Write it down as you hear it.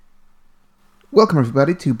Welcome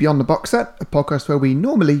everybody to Beyond the Box Set, a podcast where we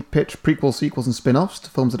normally pitch prequels, sequels and spin-offs to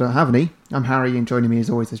films that don't have any. I'm Harry and joining me as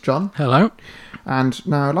always is John. Hello. And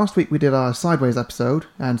now last week we did our Sideways episode,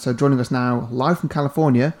 and so joining us now live from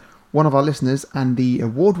California, one of our listeners and the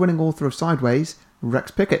award-winning author of Sideways,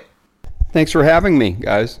 Rex Pickett. Thanks for having me,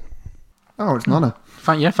 guys. Oh, it's an honour.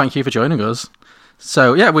 Thank you for joining us.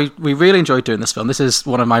 So, yeah, we really enjoyed doing this film. This is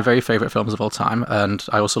one of my very favourite films of all time, and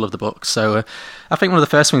I also love the book. So I think one of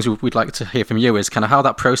the first things we'd like to hear from you is kind of how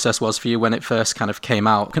that process was for you when it first kind of came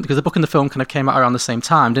out. Because the book and the film kind of came out around the same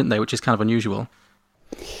time, didn't they? Which is kind of unusual.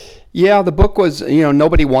 Yeah, the book was,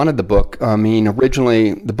 nobody wanted the book. I mean,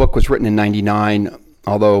 originally, the book was written in 99,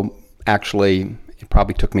 although actually it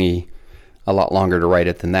probably took me a lot longer to write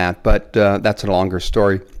it than that. But that's a longer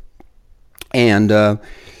story. And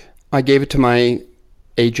I gave it to my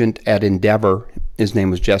agent at Endeavor. His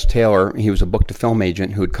name was Jess Taylor. He was a book-to-film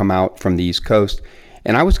agent who had come out from the East Coast.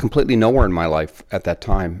 And I was completely nowhere in my life at that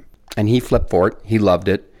time. And he flipped for it. He loved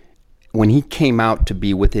it. When he came out to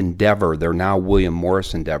be with Endeavor, they're now William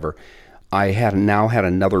Morris Endeavor, I had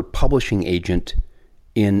another publishing agent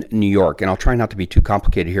in New York. And I'll try not to be too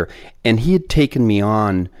complicated here. And he had taken me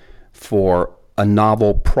on for a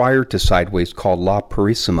novel prior to Sideways called La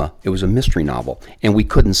Purissima. It was a mystery novel. And we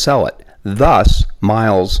couldn't sell it. Thus,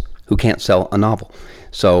 Miles, who can't sell a novel.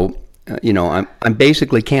 So, I'm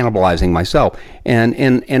basically cannibalizing myself. And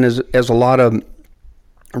as a lot of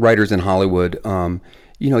writers in Hollywood,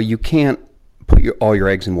 you can't put all your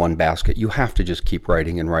eggs in one basket. You have to just keep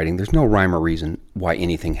writing and writing. There's no rhyme or reason why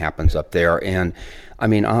anything happens up there. And I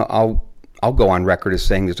mean, I'll go on record as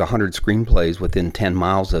saying there's 100 screenplays within 10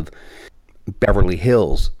 miles of Beverly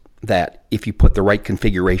Hills that if you put the right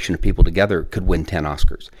configuration of people together could win 10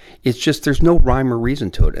 Oscars. It's just there's no rhyme or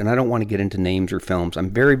reason to it, and I don't want to get into names or films.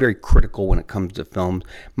 I'm very, very critical when it comes to films.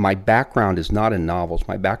 My background is not in novels.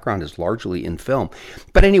 My background is largely in film.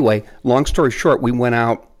 But anyway, long story short, we went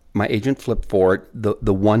out. My agent flipped for it,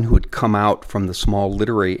 the one who had come out from the small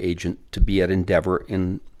literary agent to be at Endeavor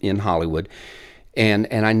in Hollywood. And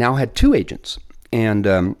I now had two agents.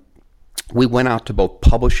 And we went out to both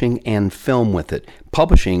publishing and film with it.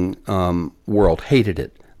 Publishing world hated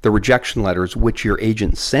it. The rejection letters, which your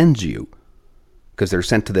agent sends you, because they're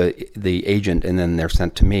sent to the agent and then they're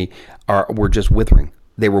sent to me, were just withering.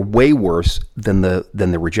 They were way worse than the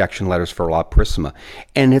rejection letters for La Purissima.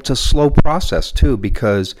 And it's a slow process too,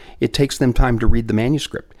 because it takes them time to read the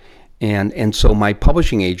manuscript. And so my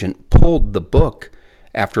publishing agent pulled the book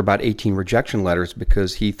after about 18 rejection letters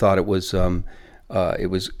because he thought it was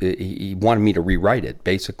he wanted me to rewrite it,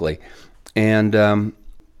 basically. And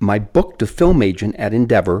my book-to-film agent at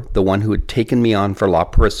Endeavor, the one who had taken me on for La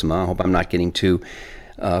Purissima, I hope I'm not getting too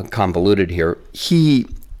convoluted here,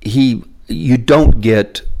 you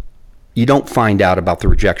don't find out about the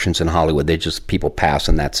rejections in Hollywood. People pass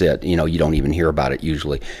and that's it. You don't even hear about it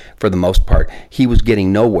usually, for the most part. He was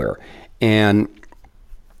getting nowhere. And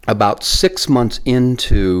about 6 months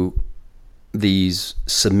into these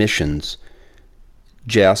submissions,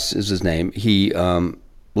 Jess is his name. He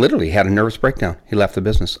literally had a nervous breakdown. He left the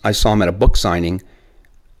business. I saw him at a book signing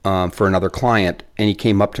for another client, and he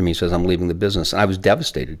came up to me and says, "I'm leaving the business." And I was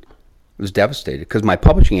devastated. I was devastated because my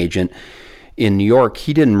publishing agent in New York,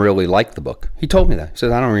 he didn't really like the book. He told me that. He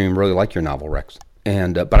said, "I don't even really like your novel, Rex,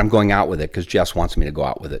 but I'm going out with it because Jess wants me to go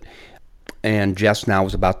out with it." And Jess now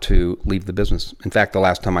was about to leave the business. In fact, the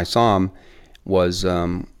last time I saw him was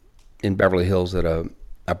in Beverly Hills at a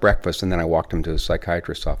breakfast, and then I walked him to a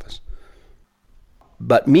psychiatrist's office.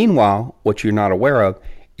 But meanwhile, what you're not aware of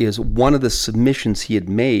is one of the submissions he had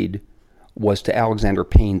made was to Alexander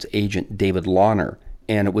Payne's agent, David Launer,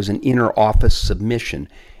 and it was an inner office submission.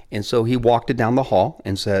 And so he walked it down the hall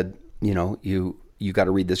and said, you got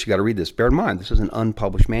to read this, you got to read this. Bear in mind, this is an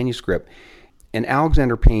unpublished manuscript. And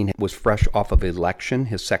Alexander Payne was fresh off of Election,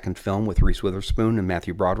 his second film with Reese Witherspoon and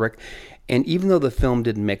Matthew Broderick. And even though the film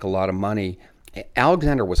didn't make a lot of money,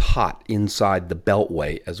 Alexander was hot inside the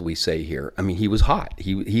beltway, as we say here. I mean, he was hot.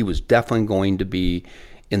 He was definitely going to be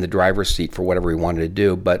in the driver's seat for whatever he wanted to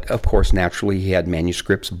do. But, of course, naturally, he had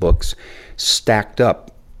manuscripts, books stacked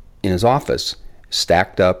up in his office.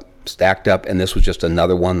 Stacked up, and this was just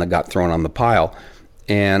another one that got thrown on the pile.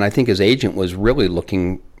 And I think his agent was really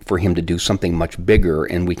looking for him to do something much bigger,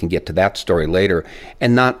 and we can get to that story later,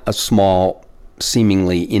 and not a small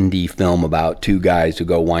seemingly indie film about two guys who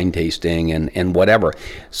go wine tasting and whatever.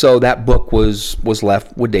 So that book was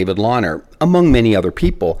left with David Launer, among many other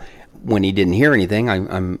people. When he didn't hear anything,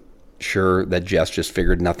 I'm sure that Jess just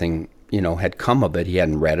figured nothing, had come of it. He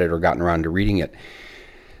hadn't read it or gotten around to reading it.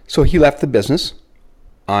 So he left the business.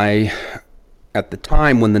 I at the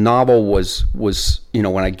time when the novel was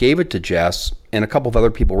when I gave it to Jess, and a couple of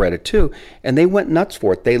other people read it too, and they went nuts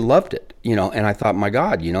for it. They loved it, and I thought, my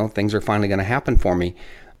God, things are finally going to happen for me.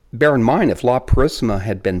 Bear in mind, if La Purísima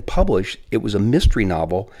had been published, it was a mystery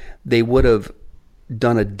novel, they would have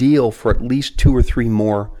done a deal for at least 2 or 3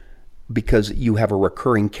 more, because you have a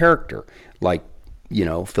recurring character like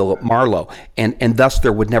Philip Marlowe, and thus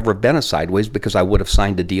there would never have been a Sideways, because I would have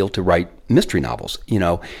signed a deal to write mystery novels.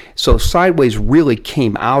 So Sideways really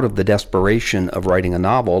came out of the desperation of writing a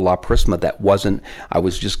novel, La Purísima, I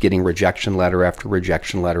was just getting rejection letter after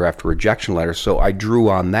rejection letter after rejection letter, so I drew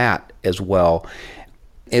on that as well.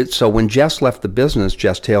 So when Jess left the business,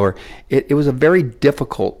 Jess Taylor, it was a very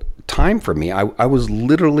difficult time for me. I was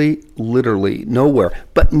literally nowhere.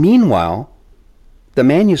 But meanwhile, the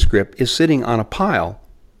manuscript is sitting on a pile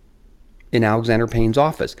in Alexander Payne's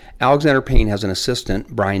office. Alexander Payne has an assistant,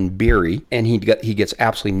 Brian Beery, and he gets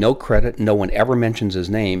absolutely no credit. No one ever mentions his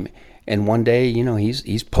name. And one day,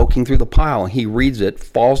 he's poking through the pile, and he reads it,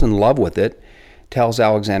 falls in love with it, tells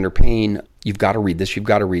Alexander Payne, you've got to read this,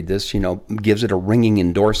 gives it a ringing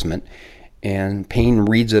endorsement. And Payne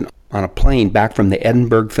reads it on a plane back from the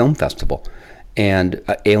Edinburgh Film Festival, and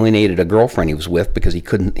alienated a girlfriend he was with because he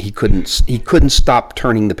couldn't stop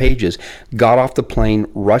turning the pages. Got off the plane,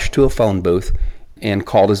 rushed to a phone booth, and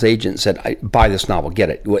called his agent and said, "Buy this novel, get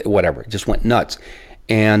it, whatever." Just went nuts,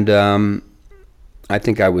 and I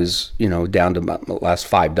think I was down to about the last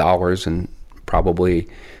 $5 and probably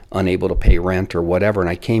unable to pay rent or whatever. And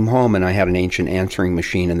I came home and I had an ancient answering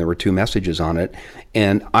machine, and there were 2 messages on it,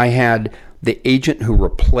 and I had the agent who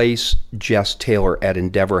replaced Jess Taylor at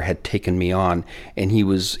Endeavor had taken me on, and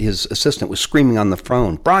his assistant was screaming on the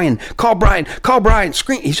phone, Brian, call Brian,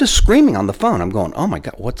 scream. He's just screaming on the phone. I'm going, oh my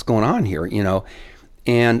God, what's going on here?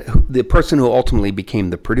 And the person who ultimately became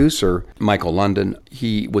the producer, Michael London,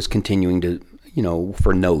 he was continuing to,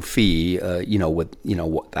 for no fee,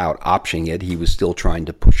 without optioning it, he was still trying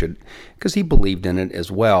to push it because he believed in it as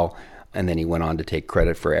well. And then he went on to take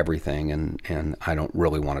credit for everything, and I don't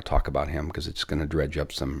really want to talk about him because it's going to dredge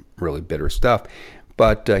up some really bitter stuff.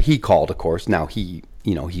 But he called, of course. Now he's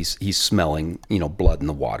smelling blood in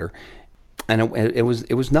the water, and it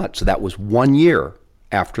was nuts. So that was 1 year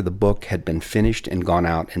after the book had been finished and gone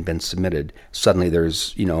out and been submitted. Suddenly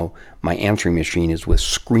there's my answering machine is with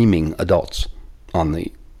screaming adults on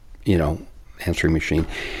the answering machine.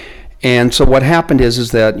 And so what happened is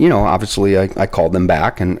that, obviously I called them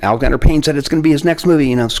back, and Alexander Payne said it's going to be his next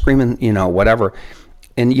movie, screaming, whatever.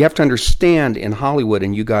 And you have to understand in Hollywood,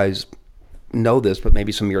 and you guys know this, but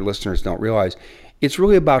maybe some of your listeners don't realize, it's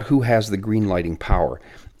really about who has the green lighting power.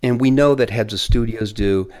 And we know that heads of studios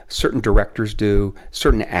do, certain directors do,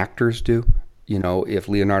 certain actors do. If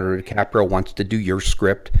Leonardo DiCaprio wants to do your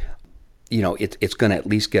script, it's going to at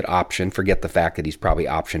least get optioned. Forget the fact that he's probably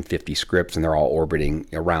optioned 50 scripts and they're all orbiting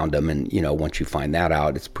around him. And, once you find that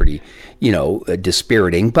out, it's pretty,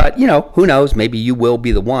 dispiriting. But, who knows? Maybe you will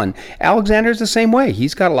be the one. Alexander's the same way.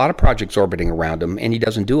 He's got a lot of projects orbiting around him, and he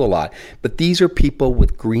doesn't do a lot. But these are people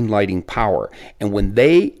with green lighting power. And when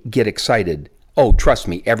they get excited, oh, trust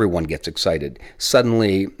me, everyone gets excited.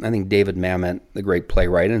 Suddenly, I think David Mamet, the great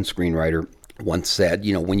playwright and screenwriter, once said,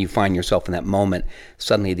 when you find yourself in that moment,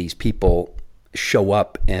 suddenly these people show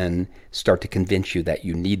up and start to convince you that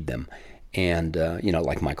you need them. And,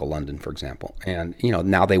 like Michael London, for example. And,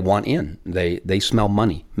 now they want in. They smell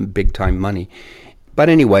money, big time money. But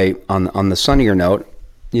anyway, on the sunnier note,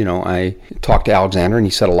 I talked to Alexander, and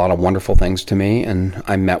he said a lot of wonderful things to me, and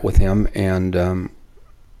I met with him. And,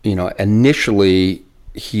 initially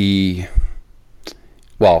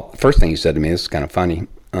first thing he said to me, this is kind of funny.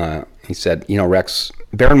 He said, Rex,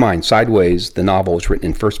 bear in mind, Sideways, the novel, was written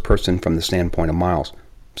in first person from the standpoint of Miles.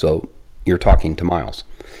 So you're talking to Miles.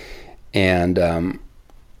 And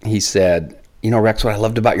he said, Rex, what I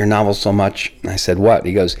loved about your novel so much. And I said, what?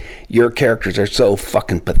 He goes, your characters are so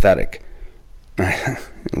fucking pathetic.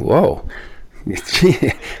 Whoa.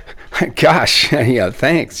 Gosh,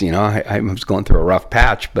 thanks. I was going through a rough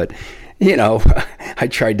patch, but, I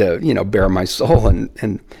tried to, bare my soul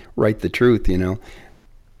and write the truth,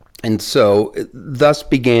 And so thus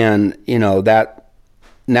began, that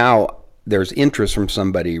now there's interest from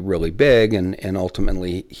somebody really big, and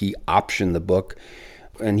ultimately he optioned the book,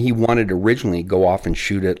 and he wanted to originally go off and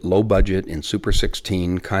shoot it low budget in Super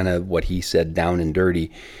 16, kind of what he said, down and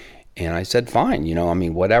dirty. And I said, fine,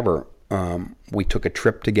 whatever. We took a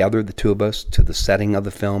trip together, the two of us, to the setting of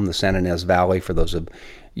the film, the San Ynez Valley. For those of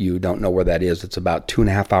you who don't know where that is, it's about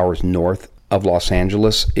 2.5 hours north of Los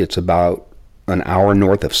Angeles. It's about an hour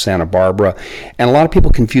north of Santa Barbara. And a lot of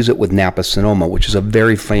people confuse it with Napa Sonoma, which is a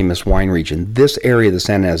very famous wine region. This area, the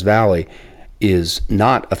San Ynez Valley, is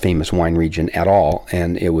not a famous wine region at all,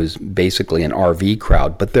 and it was basically an RV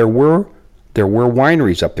crowd. But there were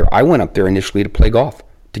wineries up there. I went up there initially to play golf,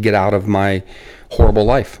 to get out of my horrible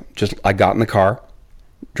life. I got in the car,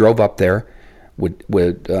 drove up there, would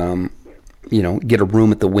get a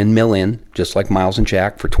room at the Windmill Inn, just like Miles and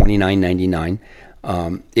Jack, for $29.99.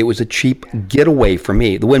 It was a cheap getaway for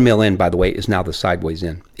me. The Windmill Inn, by the way, is now the Sideways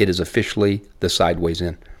Inn. It is officially the Sideways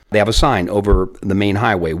Inn. They have a sign over the main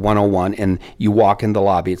highway, 101, and you walk in the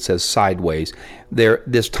lobby, it says Sideways.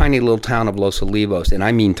 This tiny little town of Los Olivos, and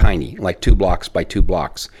I mean tiny, like 2 blocks by 2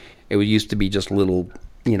 blocks. It used to be just little,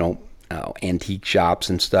 antique shops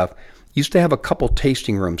and stuff. Used to have a couple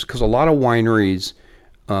tasting rooms, because a lot of wineries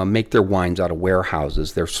make their wines out of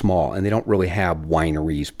warehouses. They're small, and they don't really have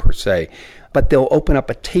wineries per se. But they'll open up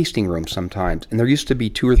a tasting room sometimes. And there used to be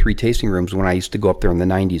 2 or 3 tasting rooms when I used to go up there in the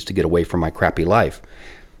 90s to get away from my crappy life.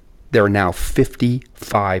 There are now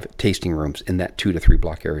 55 tasting rooms in that 2 to 3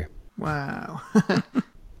 block area. Wow.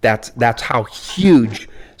 That's how huge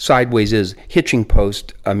Sideways is. Hitching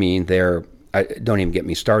Post, don't even get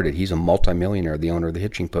me started. He's a multimillionaire, the owner of the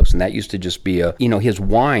Hitching Post. And that used to just be his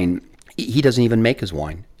wine. He doesn't even make his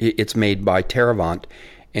wine. It's made by Terravant,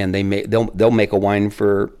 and they'll make a wine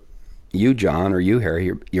for you, John, or you,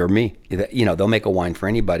 Harry, or me. They'll make a wine for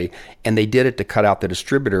anybody. And they did it to cut out the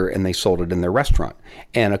distributor, and they sold it in their restaurant.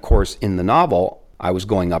 And of course, in the novel, I was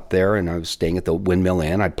going up there, and I was staying at the Windmill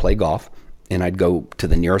Inn. I'd play golf, and I'd go to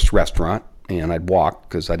the nearest restaurant, and I'd walk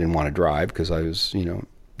because I didn't want to drive, because I was,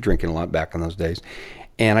 drinking a lot back in those days.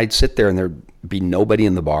 And I'd sit there, and there'd be nobody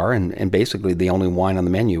in the bar, and basically the only wine on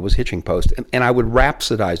the menu was Hitching Post. And I would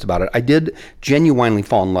rhapsodize about it. I did genuinely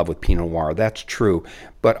fall in love with Pinot Noir, that's true,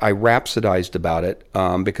 but I rhapsodized about it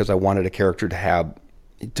because I wanted a character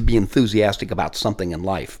to be enthusiastic about something in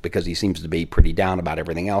life, because he seems to be pretty down about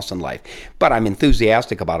everything else in life. But I'm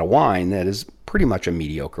enthusiastic about a wine that is pretty much a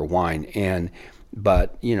mediocre wine,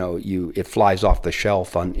 but it flies off the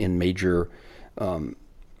shelf in major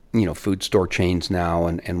food store chains now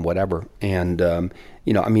and whatever. And,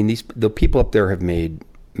 the people up there have made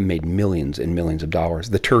millions and millions of dollars.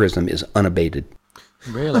 The tourism is unabated.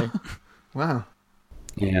 Really? Wow.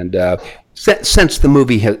 And since the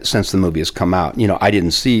movie has come out, I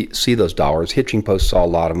didn't see those dollars. Hitching Post saw a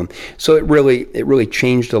lot of them. So it really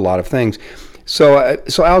changed a lot of things. So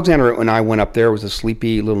Alexander and I went up there. It was a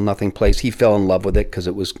sleepy little nothing place. He fell in love with it because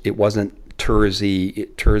it wasn't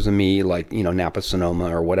tourism-y like Napa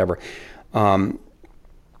Sonoma or whatever. And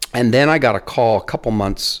then I got a call a couple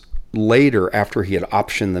months later after he had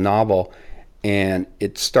optioned the novel, and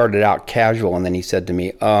it started out casual, and then he said to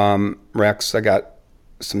me, Rex, I got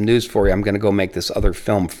some news for you. I'm going to go make this other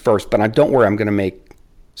film first, but don't worry, I'm going to make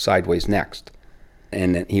Sideways next.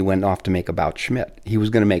 And then he went off to make About Schmidt. He was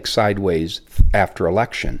going to make Sideways after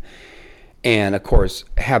election. And of course,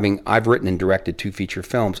 I've written and directed 2 feature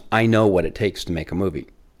films, I know what it takes to make a movie.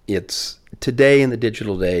 It's today, in the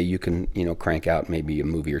digital day, you can, crank out maybe a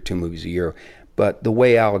movie or 2 movies a year. But the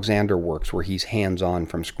way Alexander works, where he's hands-on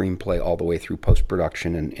from screenplay all the way through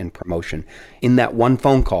post-production and promotion, in that one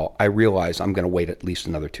phone call, I realized I'm going to wait at least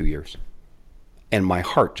another 2 years. And my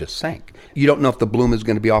heart just sank. You don't know if the bloom is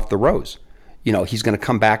going to be off the rose. He's going to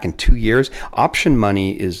come back in 2 years. Option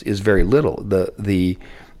money is very little. The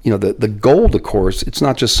gold, of course, it's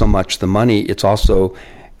not just so much the money, it's also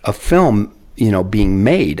a film, being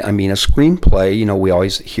made. A screenplay, we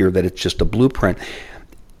always hear that it's just a blueprint.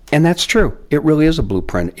 And that's true. It really is a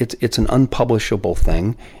blueprint. It's an unpublishable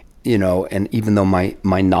thing, and even though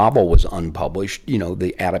my novel was unpublished,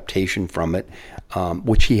 the adaptation from it,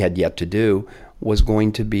 which he had yet to do, was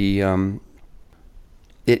going to be,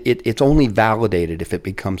 it's only validated if it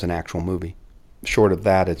becomes an actual movie. Short of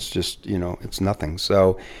that, it's just, it's nothing.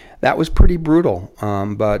 So that was pretty brutal.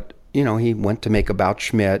 But, he went to make About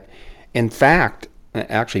Schmidt. In fact,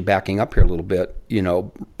 actually backing up here a little bit,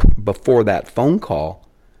 before that phone call,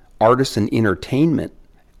 Artisan Entertainment,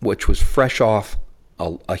 which was fresh off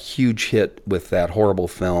a huge hit with that horrible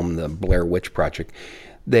film, The Blair Witch Project,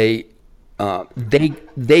 they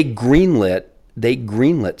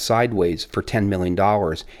greenlit Sideways for $10 million,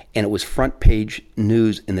 and it was front page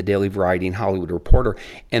news in the Daily Variety and Hollywood Reporter.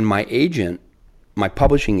 And my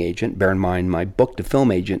publishing agent, bear in mind my book to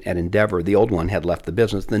film agent at Endeavor, the old one had left the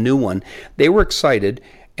business, the new one, they were excited,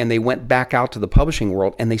 and they went back out to the publishing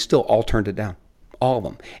world, and they still all turned it down, all of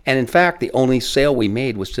them. And in fact, the only sale we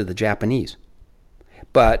made was to the Japanese,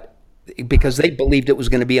 but because they believed it was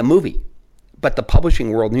going to be a movie. But the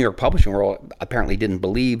publishing world, New York publishing world, apparently didn't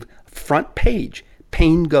believe. Front page,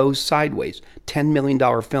 Pain Goes Sideways, $10 million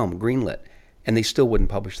film, greenlit, and they still wouldn't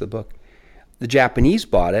publish the book. The Japanese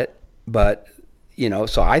bought it, but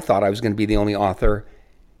so I thought I was going to be the only author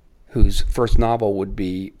whose first novel would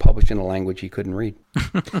be published in a language he couldn't read.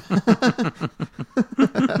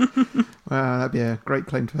 Wow, that'd be a great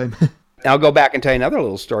claim to fame. I'll go back and tell you another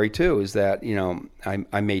little story too, is that,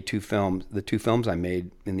 I made 2 films. The 2 films I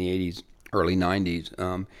made in the 80s, early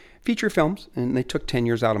 90s, feature films, and they took 10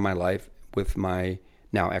 years out of my life with my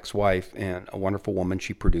now ex-wife and a wonderful woman.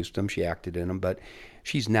 She produced them, she acted in them, but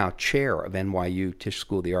she's now chair of NYU Tisch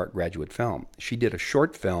School of the Art graduate film. She did a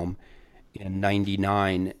short film in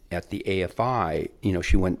 99 at the AFI.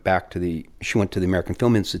 She went to the American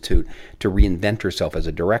Film Institute to reinvent herself as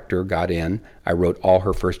a director, got in. I wrote all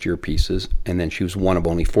her first year pieces, and then she was one of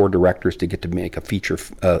only 4 directors to get to make a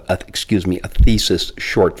thesis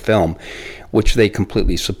short film, which they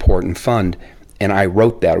completely support and fund. And I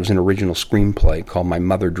wrote that. It was an original screenplay called My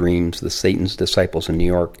Mother Dreams, The Satan's Disciples in New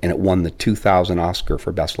York, and it won the 2000 Oscar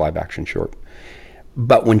for Best Live Action Short.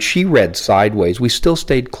 But when she read Sideways, we still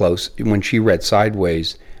stayed close. When she read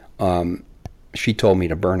Sideways, she told me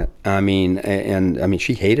to burn it.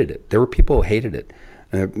 She hated it. There were people who hated it.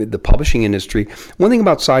 The publishing industry. One thing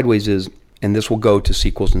about Sideways is, and this will go to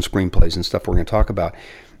sequels and screenplays and stuff we're going to talk about,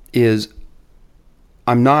 is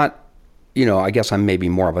I'm not, I guess I'm maybe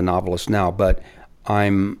more of a novelist now, but I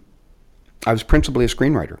was principally a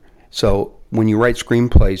screenwriter. So when you write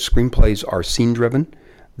screenplays are scene-driven.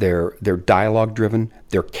 They're dialogue-driven,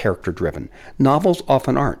 they're character-driven. Novels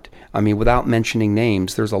often aren't. Without mentioning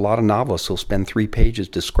names, there's a lot of novelists who'll spend 3 pages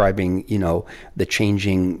describing, the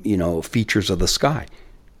changing, features of the sky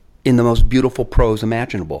in the most beautiful prose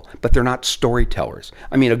imaginable, but they're not storytellers.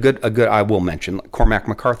 I will mention Cormac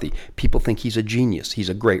McCarthy. People think he's a genius. He's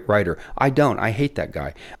a great writer. I don't. I hate that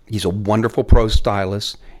guy. He's a wonderful prose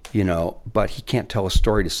stylist, but he can't tell a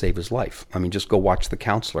story to save his life. Just go watch The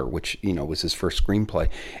Counselor, which, was his first screenplay.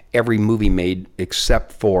 Every movie made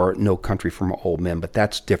except for No Country for Old Men, but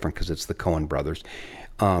that's different because it's the Coen brothers,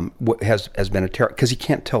 has been a terror because he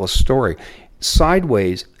can't tell a story.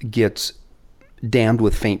 Sideways gets damned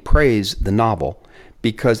with faint praise, the novel,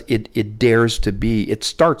 because it dares to be, it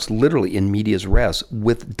starts literally in medias res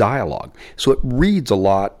with dialogue. So it reads a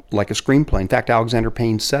lot like a screenplay. In fact, Alexander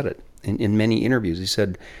Payne said it in many interviews. He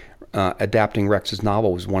said adapting Rex's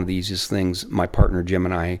novel was one of the easiest things my partner Jim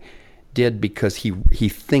and I did because he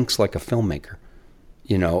thinks like a filmmaker.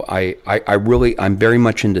 I'm very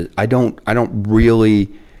much into, I don't really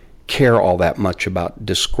care all that much about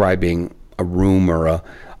describing a room or a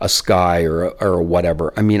sky or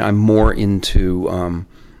whatever. I'm more into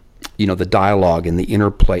the dialogue and the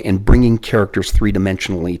interplay and bringing characters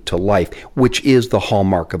 3-dimensionally to life, which is the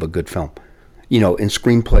hallmark of a good film. In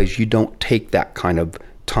screenplays, you don't take that kind of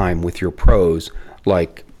time with your prose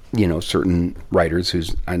like, certain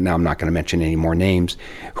writers now I'm not going to mention any more names,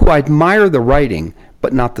 who I admire the writing,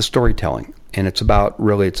 but not the storytelling. And it's about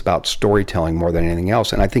storytelling more than anything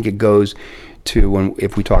else. And I think it goes to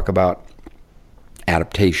if we talk about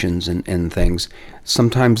adaptations and things,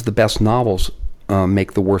 sometimes the best novels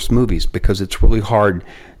make the worst movies because it's really hard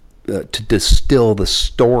to distill the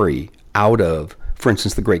story out of, for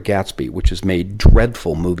instance, The Great Gatsby, which has made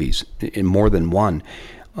dreadful movies in more than one,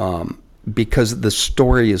 because the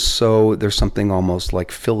story is there's something almost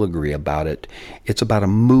like filigree about it. It's about a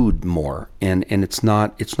mood more, and it's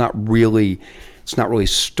not really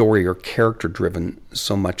story or character driven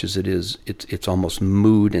so much as it's almost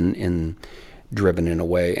mood and driven in a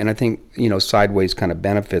way. And I think Sideways kind of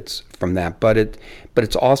benefits from that, but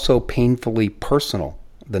it's also painfully personal,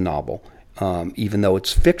 the novel. Even though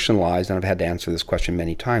it's fictionalized, and I've had to answer this question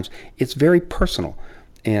many times, it's very personal.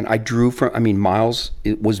 And I drew from, Miles,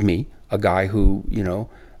 it was me, a guy who,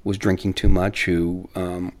 was drinking too much, who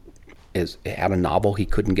had a novel he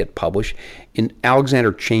couldn't get published.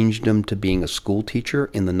 Alexander changed him to being a school teacher.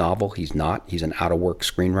 In the novel, he's not. He's an out-of-work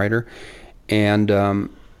screenwriter.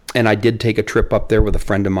 And I did take a trip up there with a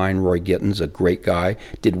friend of mine, Roy Gittins, a great guy.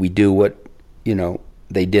 Did we do what,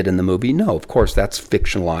 they did in the movie? No, of course, that's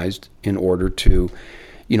fictionalized in order to,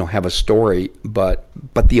 have a story. But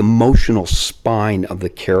the emotional spine of the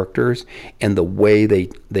characters and the way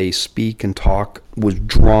they speak and talk was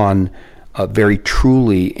drawn very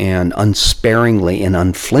truly and unsparingly and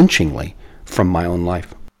unflinchingly from my own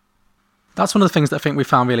life. That's one of the things that I think we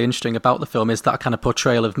found really interesting about the film is that kind of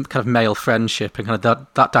portrayal of kind of male friendship and kind of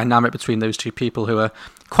that dynamic between those two people who are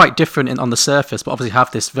quite different on the surface, but obviously have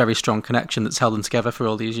this very strong connection that's held them together for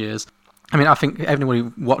all these years. I think everyone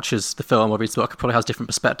who watches the film or reads the book probably has different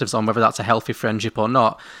perspectives on whether that's a healthy friendship or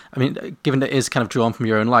not. Given that it is kind of drawn from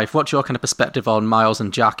your own life, what's your kind of perspective on Miles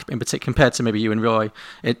and Jack in particular compared to maybe you and Roy?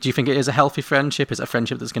 Do you think it is a healthy friendship? Is it a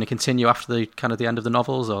friendship that's going to continue after the end of the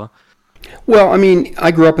novels, or? Well, I mean,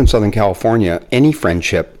 I grew up in Southern California. Any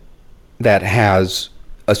friendship that has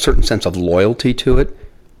a certain sense of loyalty to it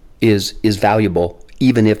is valuable,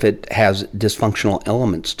 even if it has dysfunctional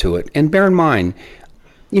elements to it. And bear in mind,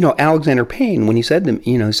 Alexander Payne, when he said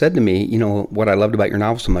to me, what I loved about your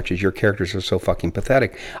novel so much is your characters are so fucking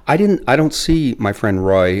pathetic. I don't see my friend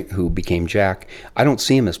Roy, who became Jack, I don't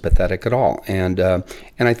see him as pathetic at all. And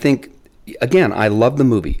I think, again, I love the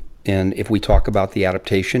movie. And if we talk about the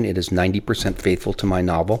adaptation, it is 90% faithful to my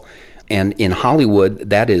novel. And in Hollywood,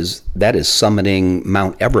 that is summiting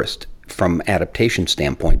Mount Everest from adaptation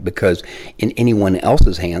standpoint, because in anyone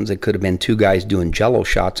else's hands, it could have been two guys doing Jello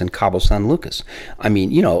shots in Cabo San Lucas. I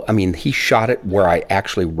mean, he shot it where I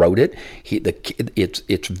actually wrote it.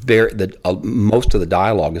 Most of the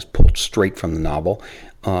dialogue is pulled straight from the novel.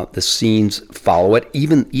 The scenes follow it.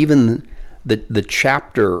 Even the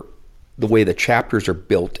chapter. The way the chapters are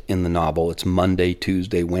built in the novel, it's Monday,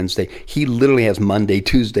 Tuesday, Wednesday. He literally has Monday,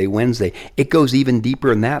 Tuesday, Wednesday. It goes even deeper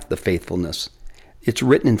than that, the faithfulness. It's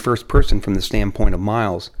written in first person from the standpoint of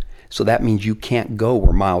Miles, so that means you can't go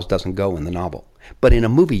where Miles doesn't go in the novel. But in a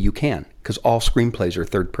movie, you can, because all screenplays are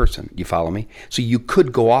third person. You follow me? So you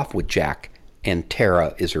could go off with Jack, and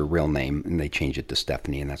Tara is her real name, and they change it to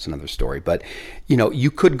Stephanie, and that's another story. But,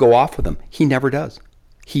 you could go off with him. He never does.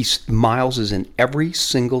 Miles is in every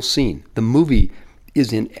single scene. The movie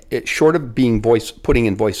is short of being putting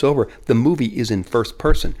in voiceover, the movie is in first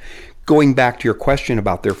person. Going back to your question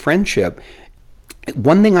about their friendship,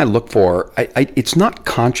 one thing I look for, it's not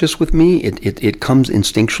conscious with me, it comes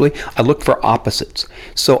instinctually. I look for opposites.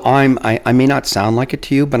 So I may not sound like it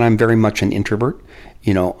to you, but I'm very much an introvert.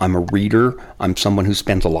 I'm a reader. I'm someone who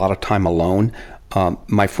spends a lot of time alone.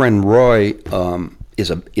 My friend Roy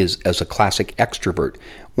is as a classic extrovert.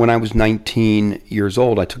 When I was 19 years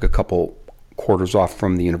old, I took a couple quarters off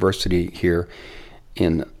from the university here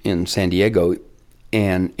in San Diego,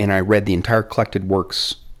 and I read the entire collected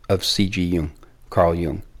works of C.G. Jung, Carl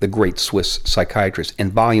Jung, the great Swiss psychiatrist.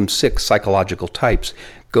 And volume 6, Psychological Types,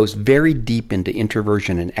 goes very deep into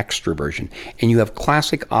introversion and extroversion. And you have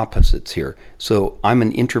classic opposites here. So I'm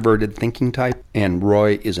an introverted thinking type, and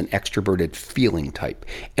Roy is an extroverted feeling type.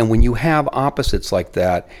 And when you have opposites like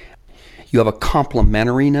that, you have a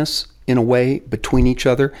complementariness in a way between each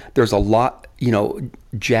other. There's a lot,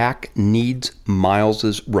 Jack needs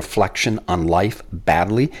Miles's reflection on life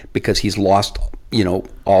badly because he's lost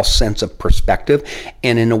all sense of perspective.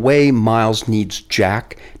 And in a way, Miles needs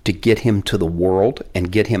Jack to get him to the world and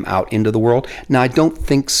get him out into the world. Now, I don't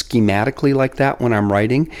think schematically like that when I'm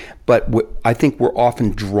writing, but I think we're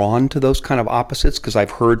often drawn to those kind of opposites, because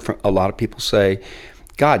I've heard from a lot of people say,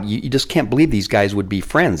 God, you just can't believe these guys would be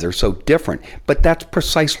friends. They're so different. But that's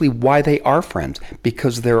precisely why they are friends,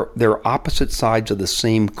 because they're opposite sides of the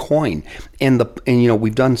same coin. And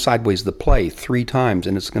we've done Sideways the play 3 times,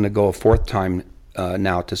 and it's going to go a 4th time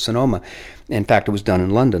now to Sonoma. In fact, it was done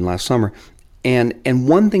in London last summer. And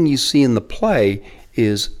one thing you see in the play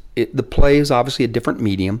is the play is obviously a different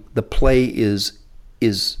medium. The play is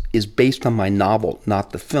based on my novel,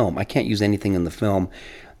 not the film. I can't use anything in the film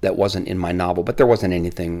that wasn't in my novel, but there wasn't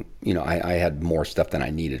anything, I had more stuff than I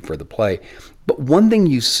needed for the play. But one thing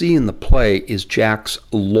you see in the play is Jack's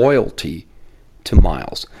loyalty to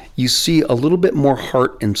Miles. You see a little bit more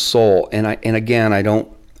heart and soul, and again, I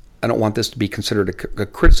don't want this to be considered a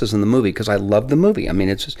criticism of the movie, because I love the movie. I mean,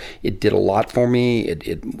 it did a lot for me.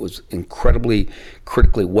 It was incredibly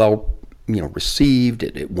critically well, received.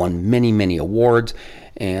 It won many, many awards,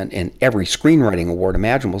 and every screenwriting award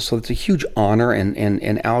imaginable. So it's a huge honor,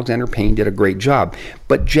 and Alexander Payne did a great job.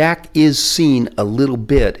 But Jack is seen a little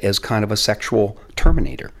bit as kind of a sexual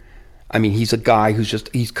Terminator. I mean, he's a guy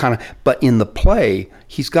but in the play,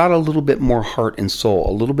 he's got a little bit more heart and soul,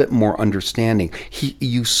 a little bit more understanding.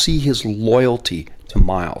 You see his loyalty to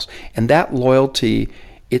Miles, and that loyalty,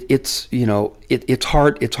 it's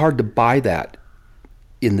hard to buy that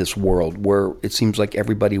in this world where it seems like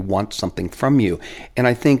everybody wants something from you. And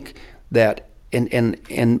I think that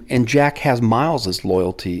and Jack has Miles's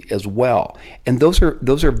loyalty as well, and those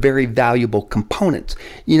are very valuable components.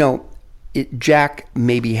 Jack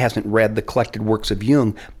maybe hasn't read the collected works of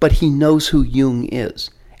Jung, but he knows who Jung is.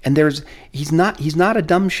 And he's not a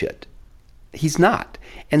dumb shit. He's not.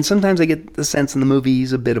 And sometimes I get the sense in the movie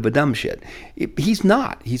he's a bit of a dumb shit. He's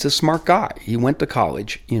not. He's a smart guy. He went to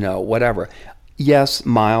college, whatever. Yes,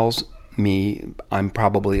 Miles, I'm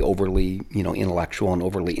probably overly, intellectual and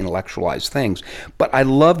overly intellectualized things. But I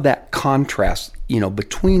love that contrast,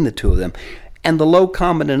 between the two of them. And the low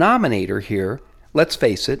common denominator here, let's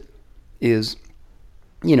face it, is,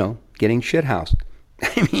 getting shithoused.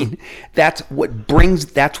 I mean, that's what brings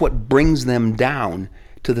them down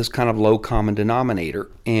to this kind of low common denominator,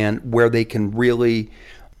 and where they can really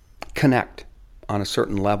connect on a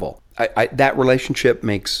certain level. That relationship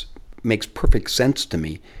makes perfect sense to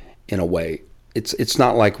me in a way. It's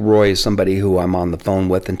not like Roy is somebody who I'm on the phone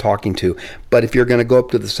with and talking to, but if you're going to go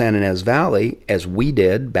up to the San Ynez Valley, as we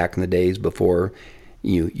did back in the days before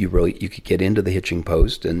you could get into the Hitching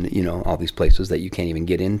Post and all these places that you can't even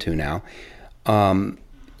get into now,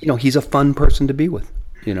 he's a fun person to be with.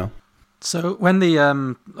 So when the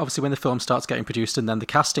obviously when the film starts getting produced and then the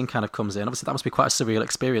casting kind of comes in, obviously that must be quite a surreal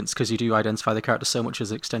experience, because you do identify the character so much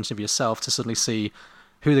as an extension of yourself, to suddenly see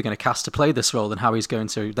who they're going to cast to play this role and how he's going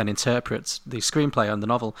to then interpret the screenplay and the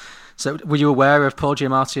novel. So were you aware of Paul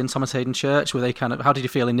Giamatti and Thomas Hayden Church? Were they how did you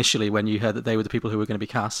feel initially when you heard that they were the people who were going to be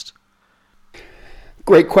cast?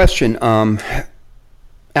 Great question.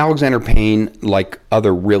 Alexander Payne, like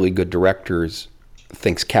other really good directors,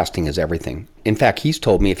 thinks casting is everything. In fact, he's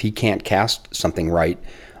told me if he can't cast something right,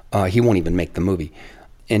 he won't even make the movie.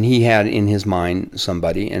 And he had in his mind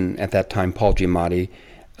somebody, and at that time Paul Giamatti,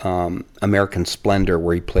 American Splendor,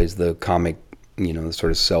 where he plays the comic, the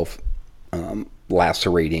sort of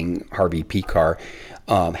self-lacerating Harvey Pekar,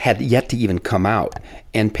 had yet to even come out.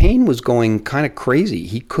 And Payne was going kind of crazy.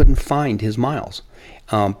 He couldn't find his Miles.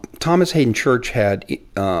 Thomas Hayden Church had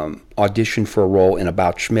auditioned for a role in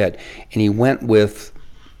About Schmidt, and he went with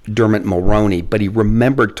Dermot Mulroney, but he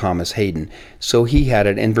remembered Thomas Hayden, so he had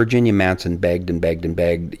it. And Virginia Madsen begged and begged and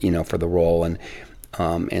begged, for the role, and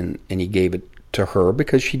he gave it to her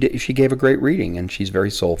because she gave a great reading, and she's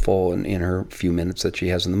very soulful in her few minutes that she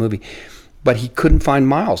has in the movie. But he couldn't find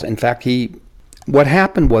Miles. In fact, what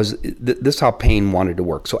happened was this is how Payne wanted to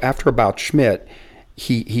work. So after About Schmidt,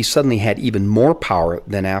 he suddenly had even more power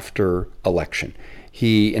than after Election.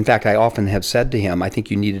 In fact, I often have said to him, I think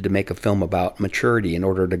you needed to make a film about maturity in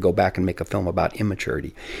order to go back and make a film about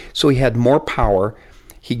immaturity. So he had more power.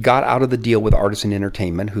 He got out of the deal with Artisan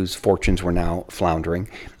Entertainment, whose fortunes were now floundering.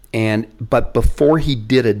 But before he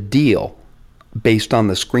did a deal based on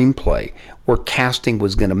the screenplay where casting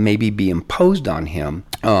was going to maybe be imposed on him,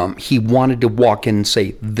 he wanted to walk in and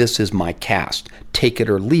say, this is my cast, take it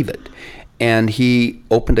or leave it. And he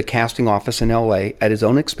opened a casting office in L.A. at his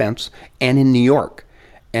own expense and in New York.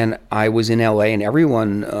 And I was in L.A. and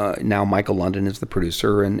everyone, now Michael London is the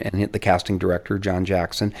producer and the casting director, John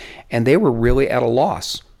Jackson, and they were really at a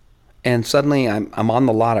loss. And suddenly I'm on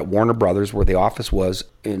the lot at Warner Brothers where the office was,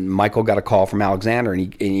 and Michael got a call from Alexander,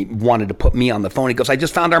 and he wanted to put me on the phone. He goes, I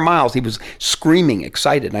just found our Miles. He was screaming,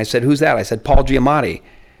 excited. And I said, who's that? I said, Paul Giamatti.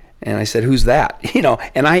 And I said, who's that?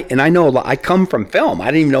 And I know I come from film. I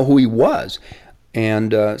didn't even know who he was.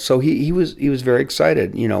 And so he was very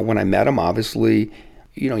excited. When I met him, obviously,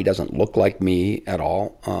 he doesn't look like me at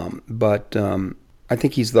all. But I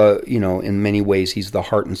think he's in many ways, he's the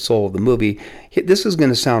heart and soul of the movie. This is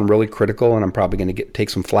going to sound really critical, and I'm probably going to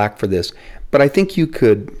take some flack for this. But I think you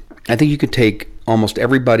could take almost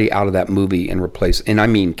everybody out of that movie and replace, and I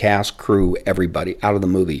mean cast, crew, everybody out of the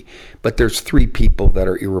movie. But there's three people that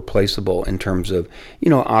are irreplaceable in terms of,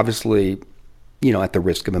 obviously, at the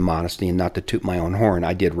risk of immodesty and not to toot my own horn,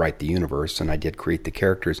 I did write the universe and I did create the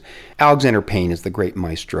characters. Alexander Payne is the great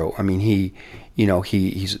maestro. I mean, he's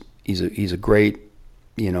a great,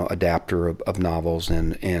 adapter of novels,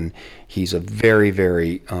 and he's a very,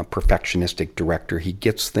 very perfectionistic director. He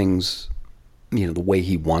gets things the way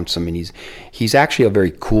he wants them, and he's actually a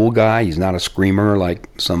very cool guy. He's not a screamer like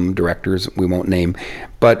some directors we won't name,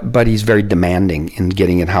 but he's very demanding in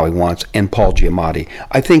getting it how he wants. And Paul Giamatti,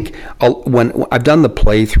 I think when I've done the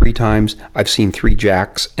play 3 times, I've seen 3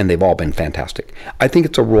 Jacks, and they've all been fantastic. I think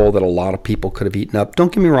it's a role that a lot of people could have eaten up.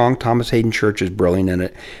 Don't get me wrong, Thomas Hayden Church is brilliant in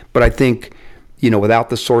it, but I think without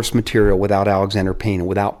the source material, without Alexander Payne, and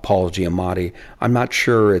without Paul Giamatti, I'm not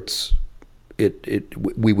sure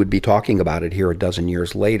we would be talking about it here a dozen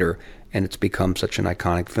years later, and it's become such an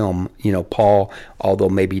iconic film. Paul, although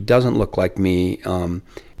maybe doesn't look like me, and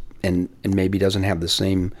maybe doesn't have the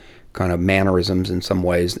same kind of mannerisms in some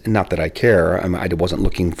ways. Not that I care. I wasn't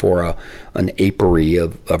looking for an apery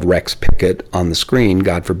of Rex Pickett on the screen,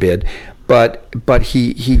 God forbid. But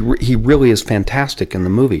he really is fantastic in the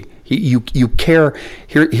movie. You care.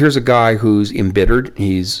 Here's a guy who's embittered.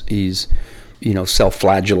 He's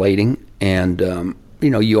self-flagellating. And,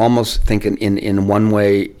 you almost think in one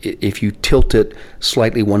way, if you tilt it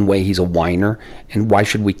slightly one way, he's a whiner. And why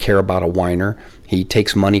should we care about a whiner? He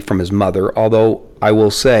takes money from his mother, although I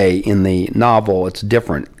will say in the novel it's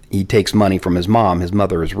different. He takes money from his mom. His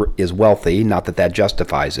mother is wealthy, not that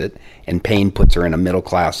justifies it. And Payne puts her in a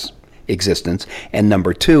middle-class existence. And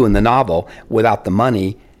number 2, in the novel, without the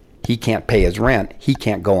money, he can't pay his rent. He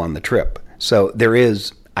can't go on the trip. So there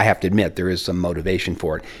is, I have to admit there is some motivation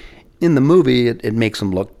for it. In the movie, it makes him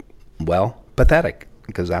look, well, pathetic,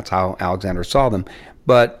 because that's how Alexander saw them.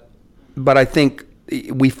 But I think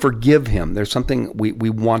we forgive him. There's something we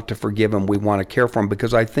want to forgive him. We want to care for him,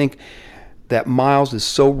 because I think that Miles is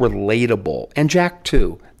so relatable, and Jack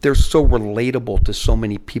too. They're so relatable to so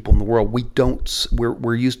many people in the world.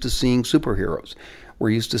 We're used to seeing superheroes. We're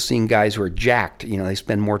used to seeing guys who are jacked. They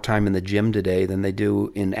spend more time in the gym today than they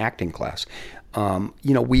do in acting class.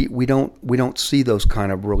 We don't see those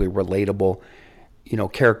kind of really relatable,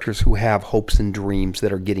 characters who have hopes and dreams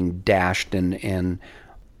that are getting dashed and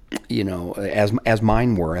as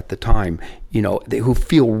mine were at the time, who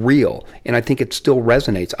feel real. And I think it still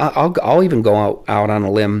resonates. I'll even go out on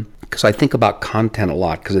a limb, because I think about content a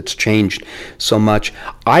lot, because it's changed so much.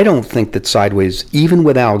 I don't think that Sideways, even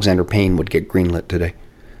with Alexander Payne, would get greenlit today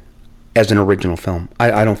as an original film.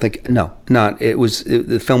 I don't think, no, not.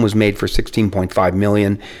 The film was made for $16.5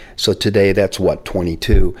 million. So today that's what,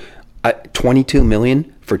 22. 22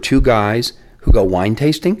 million for two guys who go wine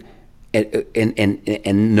tasting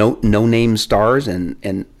and no name stars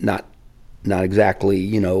and not exactly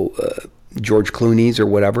George Clooney's or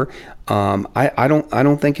whatever. I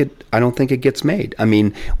don't think it gets made. I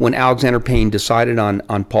mean, when Alexander Payne decided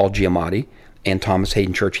on Paul Giamatti and Thomas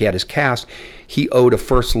Hayden Church, he had his cast. He owed a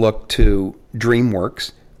first look to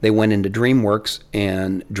DreamWorks. They went into DreamWorks,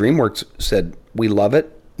 and DreamWorks said, "We love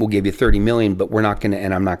it. We'll give you $30 million, but we're not going to,"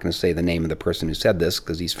 and I'm not going to say the name of the person who said this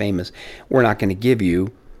because he's famous, "We're not going to give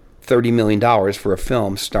you $30 million for a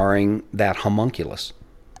film starring that homunculus,"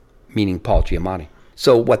 meaning Paul Giamatti.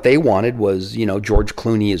 So what they wanted was, George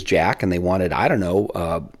Clooney as Jack, and they wanted,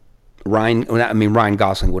 Ryan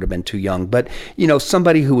Gosling would have been too young, but,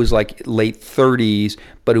 somebody who was like late 30s,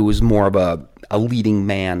 but who was more of a leading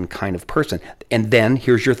man kind of person. And then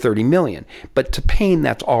here's your $30 million. But to Payne,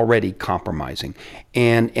 that's already compromising.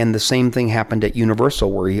 And the same thing happened at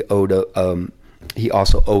Universal, where he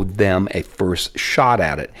also owed them a first shot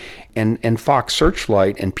at it. And Fox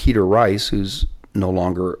Searchlight and Peter Rice, who's no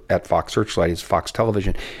longer at Fox Searchlight, is Fox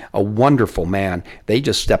Television, a wonderful man. They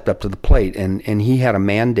just stepped up to the plate, and he had a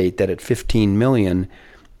mandate that at $15 million,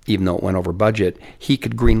 even though it went over budget, he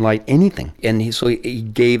could greenlight anything. And so he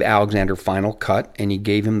gave Alexander final cut, and he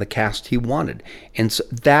gave him the cast he wanted. And so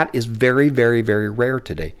that is very, very, very rare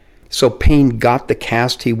today. So Payne got the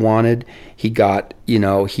cast he wanted. He got,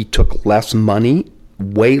 he took less money,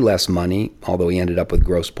 way less money, although he ended up with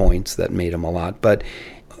gross points that made him a lot. But,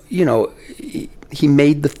 he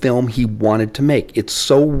made the film he wanted to make. It's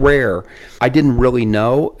so rare. I didn't really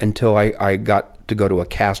know until I got to go to a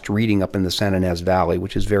cast reading up in the San Ynez Valley,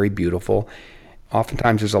 which is very beautiful.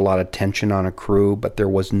 Oftentimes there's a lot of tension on a crew, but there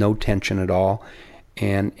was no tension at all.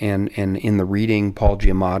 And in the reading, Paul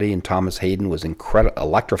Giamatti and Thomas Hayden was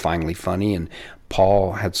electrifyingly funny, and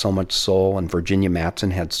Paul had so much soul, and Virginia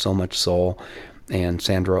Madsen had so much soul, and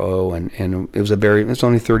Sandra Oh, and it was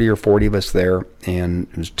only 30 or 40 of us there, and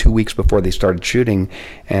it was 2 weeks before they started shooting,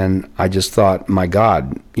 and I just thought, my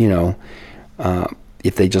God,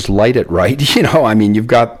 if they just light it right, you've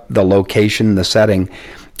got the location, the setting.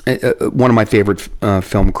 One of my favorite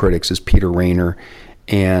film critics is Peter Rainer,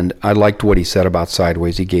 and I liked what he said about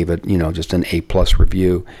Sideways. He gave it, just an A+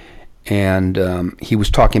 review. And he was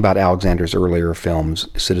talking about Alexander's earlier films,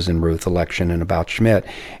 Citizen Ruth, Election, and About Schmidt,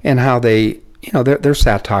 and how they, they're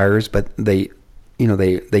satires, but they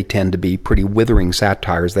tend to be pretty withering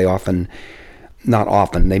satires. They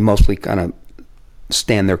mostly kind of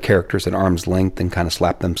stand their characters at arm's length and kind of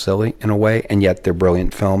slap them silly in a way, and yet they're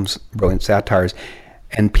brilliant films, brilliant satires.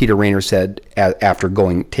 And Peter Rainer said, after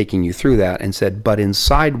taking you through that, and said, but in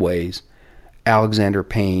Sideways, Alexander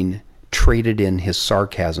Payne traded in his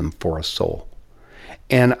sarcasm for a soul.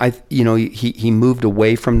 And he moved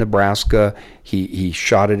away from Nebraska. He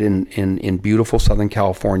shot it in beautiful Southern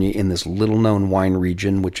California, in this little known wine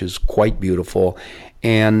region, which is quite beautiful.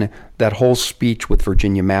 And that whole speech with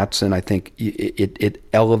Virginia Madsen, I think it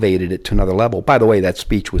elevated it to another level. By the way, that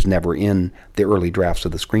speech was never in the early drafts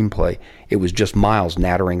of the screenplay. It was just Miles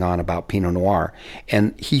nattering on about Pinot Noir.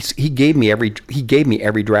 And he gave me every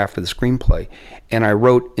draft of the screenplay. And I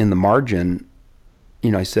wrote in the margin,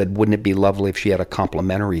 I said, wouldn't it be lovely if she had a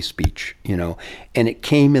complimentary speech, And it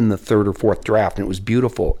came in the third or fourth draft, and it was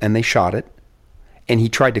beautiful. And they shot it, and he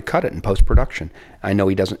tried to cut it in post-production. I know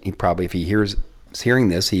he doesn't. He probably, if he hearing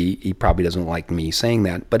this, he probably doesn't like me saying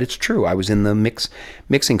that, but it's true. I was in the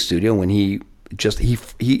mixing studio when he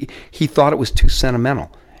thought it was too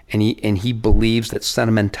sentimental, and he believes that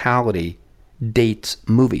sentimentality dates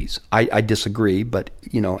movies. I disagree, but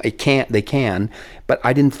they can, but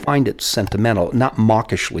I didn't find it sentimental, not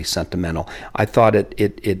mawkishly sentimental. I thought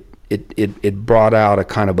it it brought out a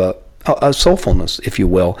kind of a soulfulness, if you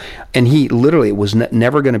will. And he literally, it was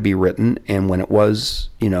never going to be written. And when it was,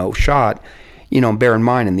 shot, bear in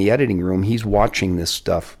mind, in the editing room, he's watching this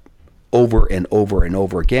stuff over and over and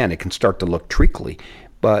over again. It can start to look treacly.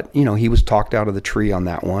 But, he was talked out of the tree on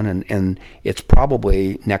that one. And it's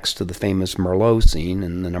probably next to the famous Merlot scene,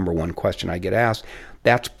 and the number one question I get asked,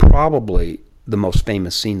 that's probably the most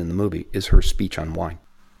famous scene in the movie, is her speech on wine.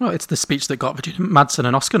 Well, it's the speech that got Virginia Madsen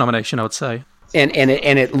an Oscar nomination, I would say. And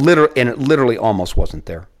it literally almost wasn't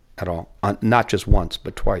there at all. Not just once,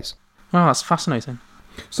 but twice. Wow, that's fascinating.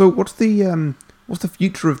 So what's the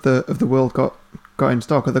future of the world got in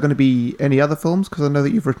stock? Are there going to be any other films? Because I know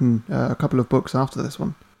that you've written a couple of books after this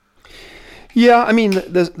one. Yeah, I mean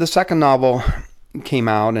the second novel came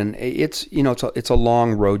out, and it's it's a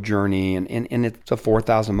long road journey, and it's a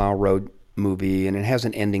 4,000-mile road movie, and it has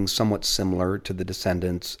an ending somewhat similar to The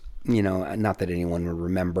Descendants. Not that anyone would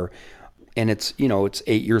remember. And it's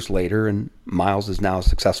 8 years later, and Miles is now a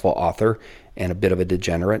successful author and a bit of a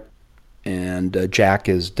degenerate. And Jack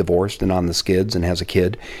is divorced and on the skids and has a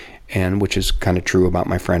kid, and which is kind of true about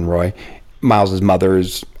my friend Roy. Miles's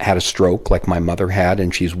mother's had a stroke like my mother had,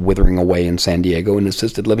 and she's withering away in San Diego in an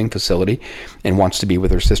assisted living facility and wants to be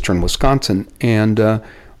with her sister in Wisconsin. And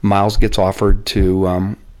Miles gets offered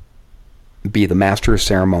to be the master of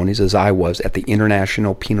ceremonies, as I was, at the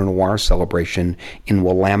International Pinot Noir celebration in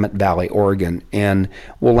Willamette Valley, Oregon. And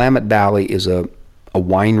Willamette Valley is a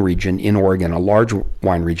wine region in Oregon, a large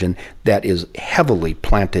wine region that is heavily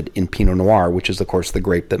planted in Pinot Noir, which is, of course, the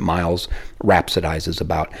grape that Miles rhapsodizes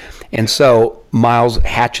about. And so Miles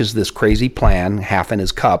hatches this crazy plan, half in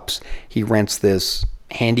his cups. He rents this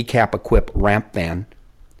handicap-equipped ramp van,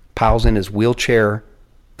 piles in his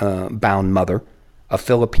wheelchair-bound mother, a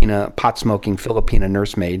pot-smoking Filipina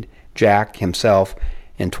nursemaid, Jack himself,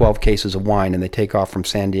 and 12 cases of wine, and they take off from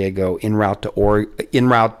San Diego en route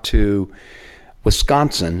to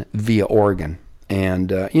Wisconsin via Oregon. And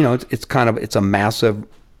it's a massive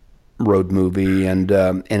road movie, and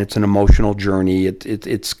it's an emotional journey.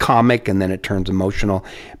 It's comic, and then it turns emotional,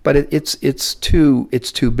 but it's too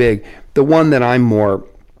big. The one that I'm more,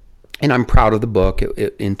 and I'm proud of the book.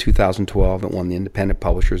 In 2012, it won the Independent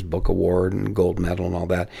Publishers Book Award and Gold Medal and all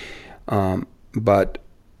that. But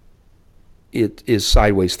it is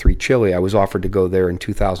Sideways 3 Chile. I was offered to go there in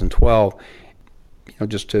 2012,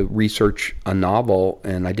 just to research a novel,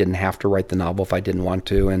 and I didn't have to write the novel if I didn't want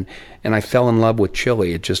to. And I fell in love with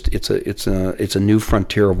Chile. It's a new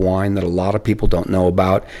frontier of wine that a lot of people don't know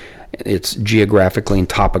about. It's geographically and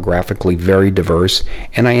topographically very diverse,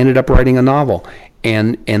 and I ended up writing a novel.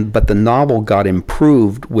 But the novel got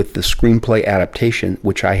improved with the screenplay adaptation,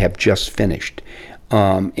 which I have just finished.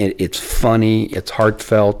 It's funny, it's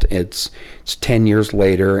heartfelt, it's 10 years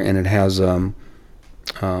later, and it has a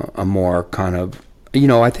more kind of,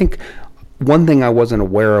 I think one thing I wasn't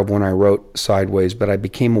aware of when I wrote Sideways, but I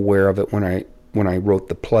became aware of it when I wrote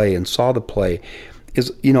the play and saw the play,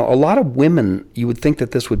 is, a lot of women, you would think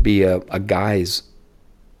that this would be a guy's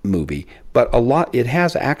movie, but it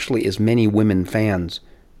has actually as many women fans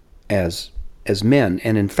as men.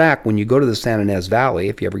 And in fact, when you go to the San Ynez Valley,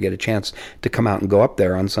 if you ever get a chance to come out and go up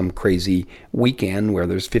there on some crazy weekend where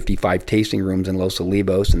there's 55 tasting rooms in Los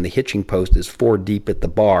Olivos and the hitching post is 4 deep at the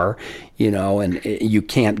bar, and you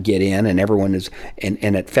can't get in, and everyone is,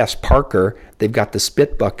 and at Fest Parker, they've got the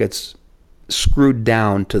spit buckets screwed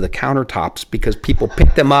down to the countertops because people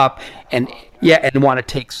pick them up and want to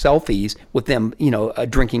take selfies with them,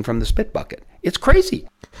 drinking from the spit bucket. It's crazy.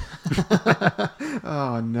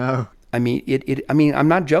 Oh no. I mean, I'm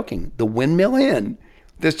not joking. The Windmill Inn,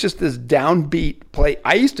 there's just this downbeat place.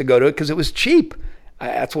 I used to go to it because it was cheap.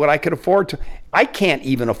 That's what I could afford to. I can't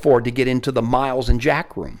even afford to get into the Miles and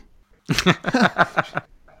Jack room.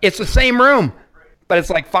 It's the same room, but it's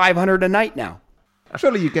like $500 a night now.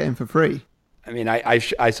 Surely you get in for free. I mean, I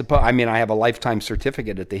suppose. I mean, I have a lifetime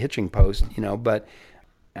certificate at the hitching post, but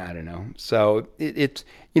I don't know. So it's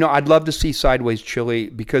I'd love to see Sideways Chile,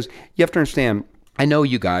 because you have to understand. I know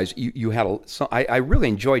you guys. You had I really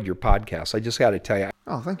enjoyed your podcast. I just got to tell you.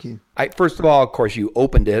 Oh, thank you. First of all, of course, you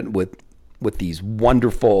opened it with these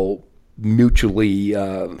wonderful, mutually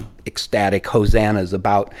ecstatic hosannas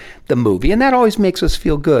about the movie, and that always makes us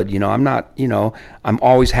feel good. I'm not. I'm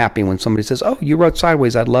always happy when somebody says, "Oh, you wrote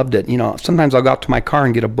Sideways. I loved it." Sometimes I'll go out to my car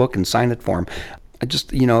and get a book and sign it for them. I just,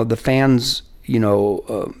 the fans,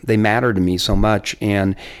 they matter to me so much,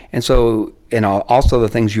 and so. And also the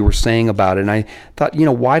things you were saying about it. And I thought,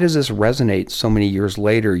 why does this resonate so many years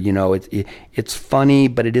later? It's funny,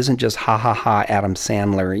 but it isn't just ha ha ha Adam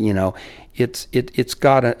Sandler. It's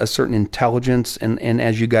got a certain intelligence. And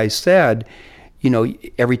as you guys said,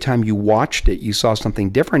 every time you watched it, you saw something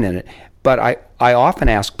different in it. But I often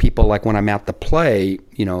ask people, like when I'm at the play,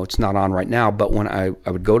 it's not on right now, but when I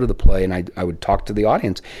would go to the play and I would talk to the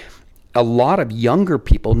audience, a lot of younger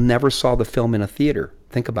people never saw the film in a theater.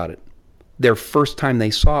 Think about it. Their first time they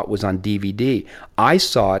saw it was on DVD. I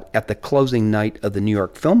saw it at the closing night of the New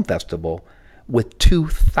York Film Festival with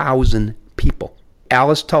 2,000 people.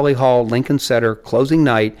 Alice Tully Hall, Lincoln Center, closing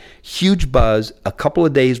night, huge buzz, a couple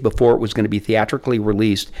of days before it was going to be theatrically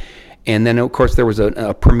released. And then, of course, there was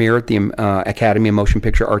a premiere at the Academy of Motion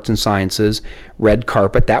Picture Arts and Sciences, red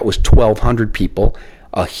carpet. That was 1,200 people.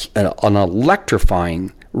 An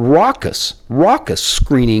electrifying, raucous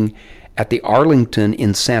screening at the Arlington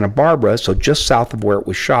in Santa Barbara, so just south of where it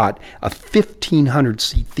was shot, a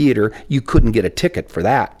 1,500-seat theater. You couldn't get a ticket for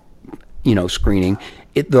that, screening.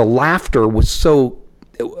 The laughter was so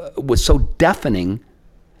deafening,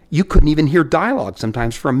 you couldn't even hear dialogue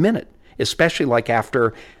sometimes for a minute, especially like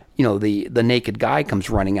after the naked guy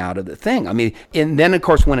comes running out of the thing. I mean, and then of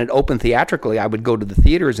course when it opened theatrically, I would go to the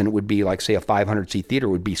theaters and it would be like, say, a 500-seat theater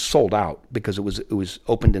would be sold out because it was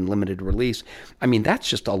opened in limited release. I mean, that's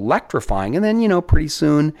just electrifying. And then pretty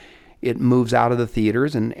soon it moves out of the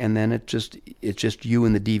theaters and then it's just you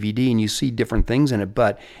and the DVD and you see different things in it,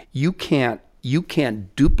 but you can't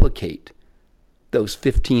duplicate those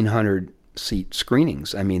 1,500-seat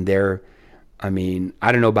screenings. I mean,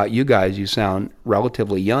 I don't know about you guys. You sound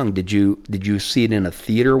relatively young. Did you see it in a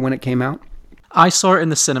theater when it came out? I saw it in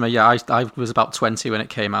the cinema. Yeah, I was about 20 when it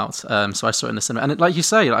came out, so I saw it in the cinema. And like you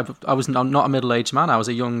say, I'm not a middle-aged man. I was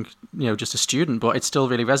a young, just a student, but it still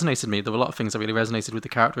really resonated with me. There were a lot of things that really resonated with the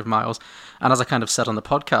character of Miles. And as I kind of said on the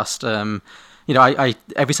podcast, I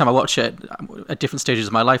every time I watch it at different stages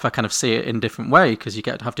of my life, I kind of see it in a different way because you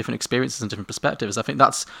get to have different experiences and different perspectives. I think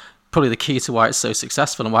that's probably the key to why it's so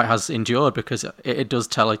successful and why it has endured, because it does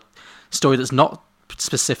tell a story that's not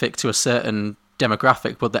specific to a certain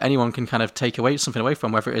demographic, but that anyone can kind of take something away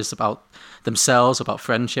from, whether it is about themselves, about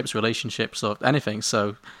friendships, relationships, or anything.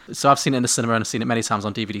 So I've seen it in the cinema and I've seen it many times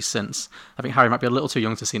on DVD since. I think Harry might be a little too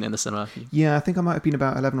young to see it in the cinema. Yeah, I think I might have been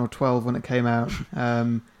about 11 or 12 when it came out.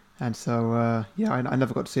 And so, I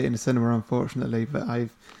never got to see it in the cinema, unfortunately, but I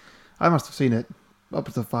must have seen it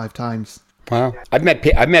upwards of 5 times. Wow, I've met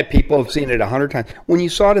people who've seen it 100 times. When you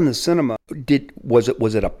saw it in the cinema, was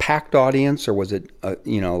it a packed audience, or was it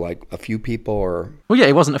like a few people, or? Well, yeah,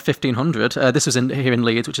 it wasn't a 1,500. This was here in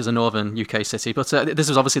Leeds, which is a northern UK city. But this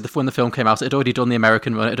was obviously when the film came out. It had already done the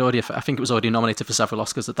American run. I think it was already nominated for several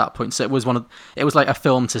Oscars at that point. So it was like a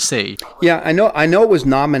film to see. Yeah, I know it was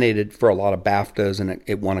nominated for a lot of BAFTAs and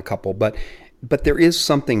it won a couple, but there is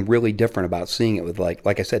something really different about seeing it with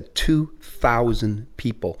like I said, 2,000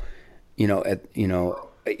 people.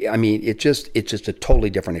 I mean, it's just a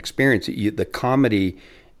totally different experience. The comedy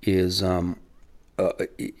is,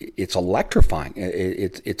 it's electrifying.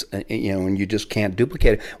 It's and you just can't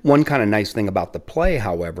duplicate it. One kind of nice thing about the play,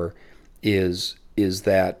 however, is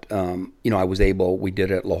that we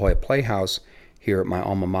did it at La Jolla Playhouse here at my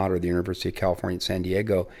alma mater, the University of California at San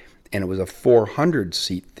Diego, and it was a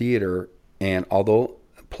 400-seat theater. And although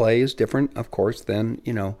play is different, of course, than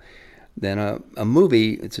a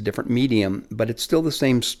movie, it's a different medium, but it's still the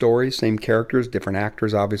same story, same characters, different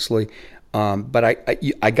actors, obviously. But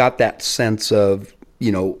I got that sense of,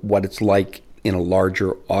 what it's like in a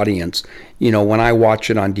larger audience. When I watch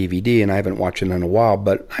it on DVD, and I haven't watched it in a while,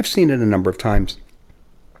 but I've seen it a number of times.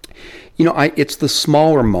 It's the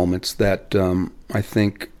smaller moments that I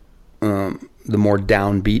think the more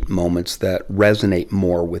downbeat moments that resonate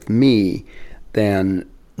more with me than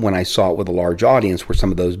when I saw it with a large audience, were some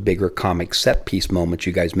of those bigger comic set piece moments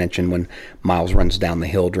you guys mentioned, when Miles runs down the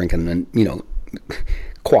hill drinking and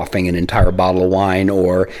quaffing an entire bottle of wine,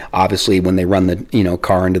 or obviously when they run the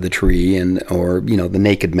car into the tree, or the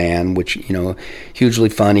naked man, which hugely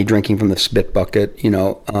funny, drinking from the spit bucket.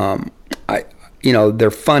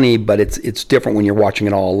 They're funny, but it's different when you're watching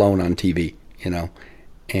it all alone on TV.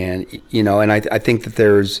 And I think that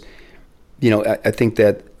there's I think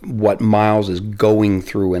that what Miles is going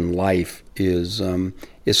through in life is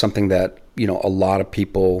something that a lot of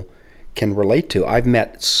people can relate to. I've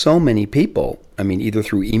met so many people, I mean, either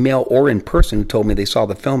through email or in person, who told me they saw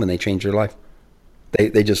the film and they changed their life.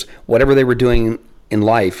 They just, whatever they were doing in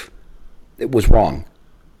life, it was wrong,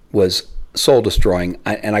 was soul destroying,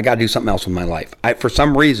 and I got to do something else with my life. For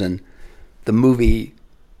some reason, the movie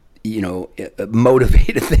it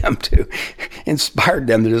motivated them to, inspired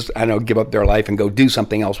them to just, give up their life and go do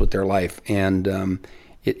something else with their life. And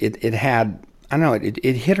it had,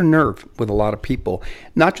 it hit a nerve with a lot of people,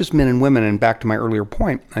 not just men and women. And back to my earlier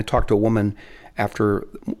point, I talked to a woman after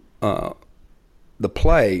the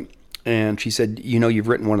play And she said, you've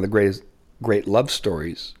written one of the great love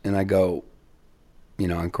stories. And I go,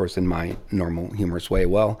 of course, in my normal humorous way,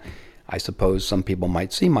 well, I suppose some people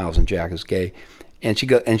might see Miles and Jack as gay. And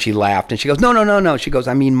she laughed, and she goes, no. She goes,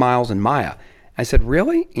 I mean Miles and Maya. I said,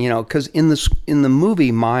 really? Because in the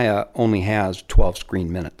movie, Maya only has 12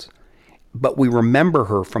 screen minutes. But we remember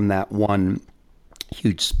her from that one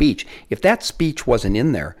huge speech. If that speech wasn't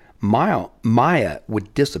in there, Maya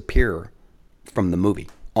would disappear from the movie,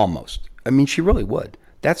 almost. I mean, she really would.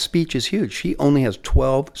 That speech is huge. She only has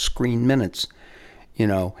 12 screen minutes,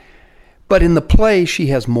 But in the play, she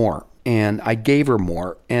has more, and I gave her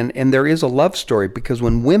more. And there is a love story, because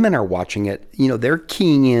when women are watching it, they're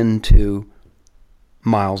keying into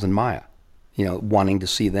Miles and Maya, wanting to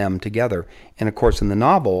see them together. And of course, in the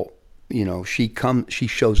novel, she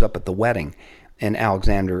shows up at the wedding, and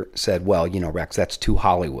Alexander said, well, Rex, that's too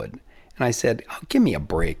Hollywood. And I said, oh, give me a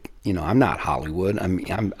break. I'm not Hollywood.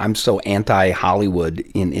 I'm so anti-Hollywood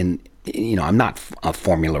I'm not a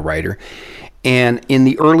formula writer. And in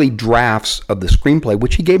the early drafts of the screenplay,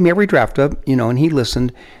 which he gave me every draft of, and he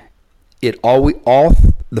listened,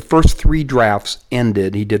 the first 3 drafts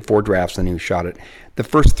ended. He did 4 drafts, and he shot it. The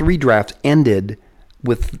first 3 drafts ended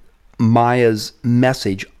with Maya's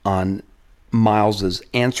message on Miles's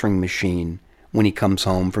answering machine when he comes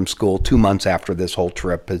home from school 2 months after this whole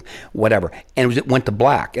trip, whatever. And it went to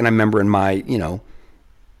black. And I remember in my,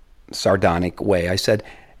 sardonic way, I said,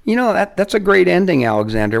 that's a great ending,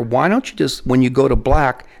 Alexander. Why don't you just, when you go to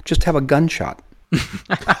black, just have a gunshot?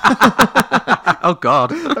 Oh,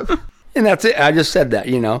 God. And that's it. I just said that,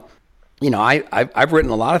 I've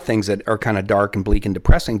written a lot of things that are kind of dark and bleak and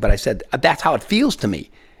depressing, but I said, that's how it feels to me.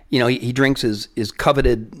 He drinks his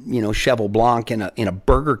coveted, Cheval Blanc in a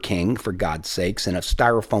Burger King, for God's sakes, in a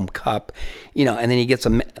styrofoam cup, and then he gets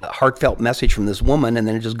a heartfelt message from this woman, and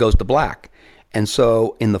then it just goes to black. And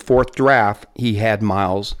so in the 4th draft, he had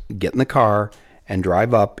Miles get in the car and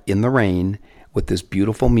drive up in the rain with this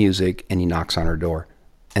beautiful music, and he knocks on her door.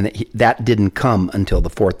 And that didn't come until the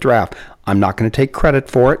 4th draft. I'm not going to take credit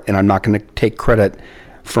for it, and I'm not going to take credit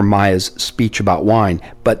for Maya's speech about wine,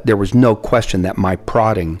 but there was no question that my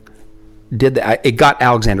prodding did that. It got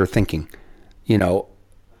Alexander thinking,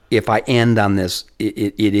 if I end on this,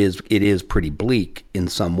 it is pretty bleak in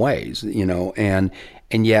some ways, and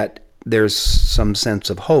yet there's some sense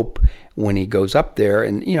of hope when he goes up there,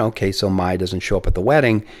 and okay, so Maya doesn't show up at the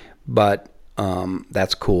wedding, but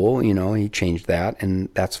that's cool, he changed that, and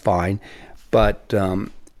that's fine, but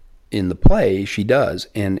in the play she does,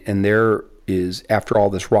 and there is, after all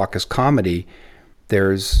this raucous comedy,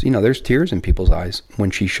 there's tears in people's eyes when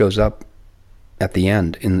she shows up at the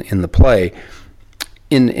end in the play.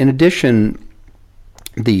 In addition,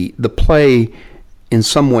 the play in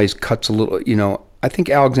some ways cuts a little, I think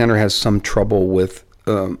Alexander has some trouble with,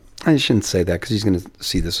 I shouldn't say that because he's going to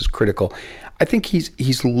see this as critical. I think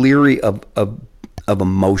he's leery of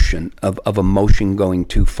emotion, of emotion going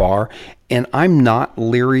too far. And I'm not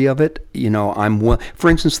leery of it. For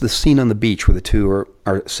instance, the scene on the beach where the two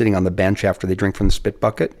are sitting on the bench after they drink from the spit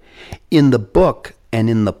bucket. In the book and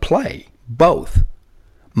in the play, both,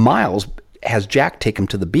 Miles has Jack take him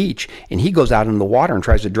to the beach, and he goes out in the water and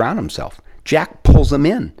tries to drown himself. Jack pulls him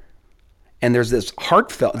in. And there's this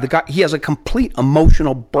heartfelt, he has a complete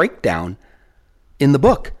emotional breakdown in the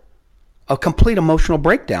book. A complete emotional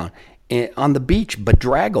breakdown on the beach,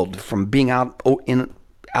 bedraggled from being out in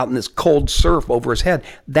this cold surf over his head.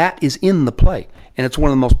 That is in the play, and it's one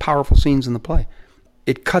of the most powerful scenes in the play.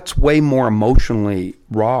 It cuts way more emotionally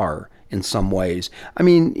raw in some ways. I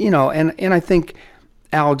mean, and I think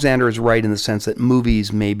Alexander is right in the sense that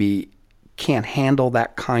movies maybe can't handle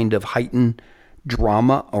that kind of heightened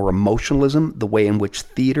drama or emotionalism the way in which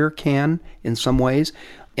theater can in some ways.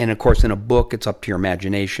 And of course, in a book, it's up to your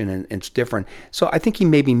imagination, and it's different. So I think he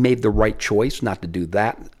maybe made the right choice not to do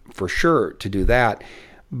that, for sure, to do that.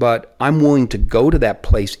 But I'm willing to go to that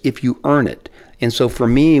place if you earn it. And so for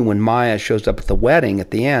me, when Maya shows up at the wedding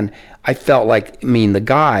at the end, I felt like, the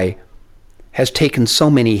guy has taken so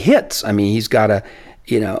many hits. He's got to,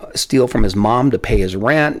 steal from his mom to pay his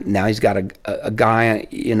rent. Now he's got a guy,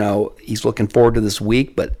 he's looking forward to this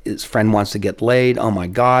week, but his friend wants to get laid. Oh my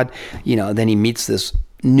God. Then he meets this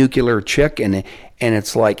nuclear chick, and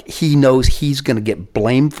it's like he knows he's going to get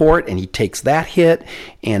blamed for it, and he takes that hit,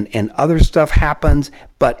 and other stuff happens.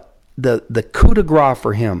 But the coup de grace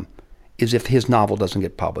for him is if his novel doesn't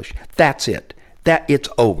get published. That's it. That it's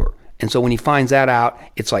over. And so when he finds that out,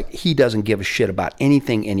 it's like he doesn't give a shit about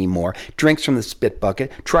anything anymore. Drinks from the spit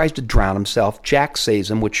bucket, tries to drown himself. Jack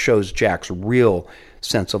saves him, which shows Jack's real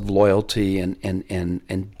sense of loyalty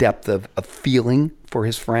and depth of feeling for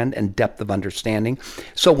his friend and depth of understanding.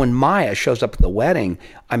 So when Maya shows up at the wedding,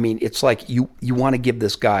 I mean, it's like you want to give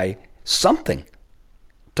this guy something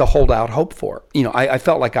to hold out hope for. You know, I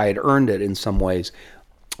felt like I had earned it in some ways.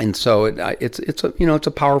 And so it's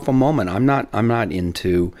a powerful moment. I'm not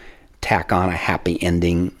into tack on a happy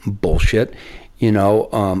ending bullshit. You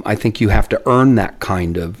know, I think you have to earn that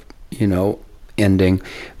kind of, ending.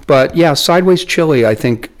 But yeah, Sideways Chili, I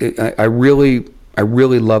think I really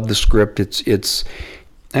love the script.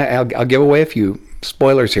 I'll give away a few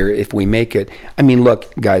spoilers here if we make it. I mean,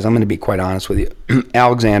 look, guys, I'm going to be quite honest with you.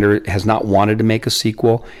 Alexander has not wanted to make a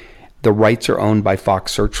sequel. The rights are owned by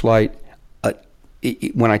Fox Searchlight.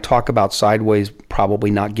 When I talk about Sideways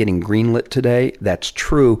probably not getting greenlit today, that's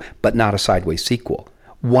true, but not a Sideways sequel.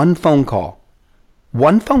 One phone call.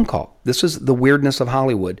 This is the weirdness of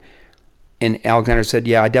Hollywood. And Alexander said,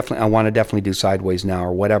 yeah, I want to definitely do Sideways now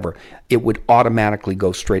or whatever. It would automatically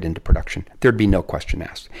go straight into production. There'd be no question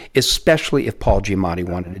asked, especially if Paul Giamatti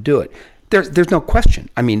wanted to do it. There's no question.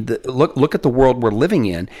 I mean, look at the world we're living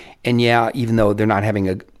in. And yeah, even though they're not having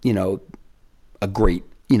a great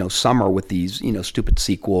summer with these, stupid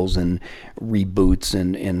sequels and reboots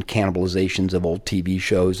and cannibalizations of old TV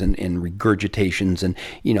shows and regurgitations and,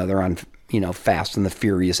 they're on, Fast and the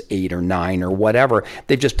Furious 8 or 9 or whatever.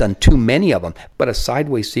 They've just done too many of them. But a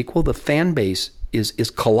Sideways sequel, the fan base is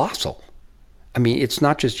colossal. I mean, it's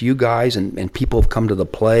not just you guys and people have come to the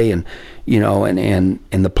play and, and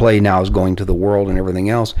the play now is going to the world and everything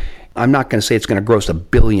else. I'm not going to say it's going to gross $1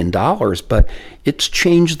 billion, but it's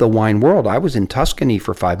changed the wine world. I was in Tuscany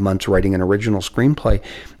for 5 months writing an original screenplay.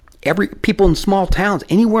 People in small towns,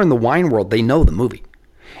 anywhere in the wine world, they know the movie.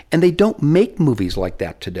 And they don't make movies like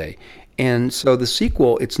that today. And so the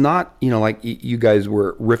sequel, it's not, like you guys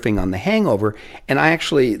were riffing on The Hangover. And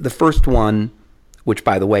the first one, which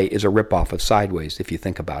by the way is a ripoff of Sideways, if you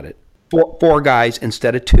think about it. Four guys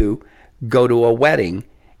instead of two go to a wedding.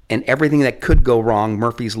 And everything that could go wrong,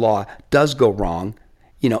 Murphy's Law, does go wrong,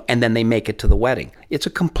 and then they make it to the wedding. It's a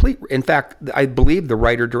complete, in fact, I believe the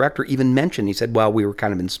writer-director even mentioned, he said, well, we were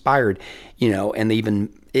kind of inspired,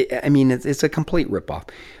 and it's a complete ripoff.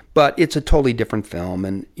 But it's a totally different film,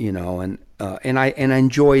 and, and I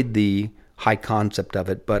enjoyed the high concept of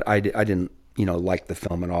it, but I didn't, like the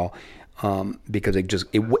film at all. Because it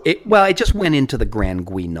just went into the Grand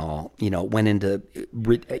Guignol, went into,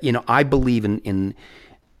 I believe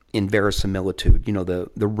in verisimilitude,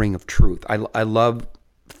 the ring of truth. I love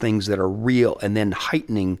things that are real and then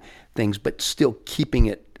heightening things, but still keeping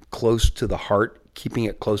it close to the heart, keeping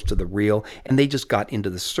it close to the real. And they just got into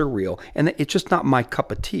the surreal. And it's just not my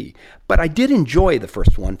cup of tea. But I did enjoy the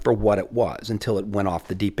first one for what it was until it went off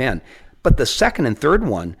the deep end. But the second and third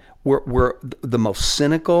one were the most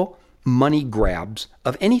cynical money grabs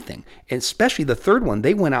of anything. And especially the third one,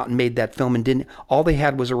 they went out and made that film and all they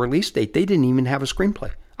had was a release date. They didn't even have a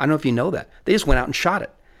screenplay. I don't know if you know that. They just went out and shot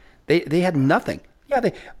it. They had nothing. Yeah.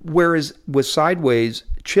 Whereas with Sideways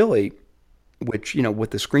Chili, which,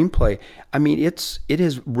 with the screenplay, I mean,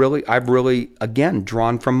 I've really, again,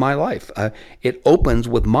 drawn from my life. It opens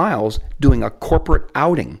with Miles doing a corporate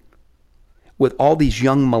outing with all these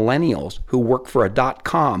young millennials who work for a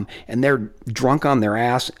 .com, and they're drunk on their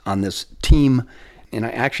ass on this team. And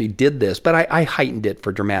I actually did this, but I heightened it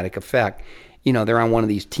for dramatic effect. They're on one of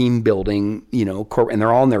these team building, and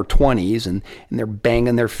they're all in their 20s, and they're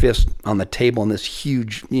banging their fist on the table in this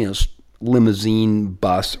huge, limousine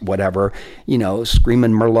bus, whatever,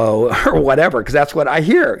 screaming Merlot or whatever, because that's what I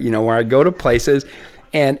hear, where I go to places.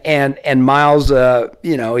 And Miles,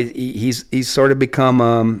 he's sort of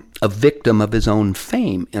become a victim of his own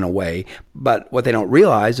fame in a way. But what they don't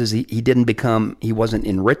realize is he wasn't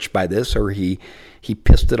enriched by this, or he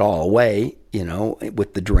pissed it all away,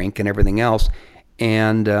 with the drink and everything else.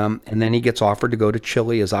 And then he gets offered to go to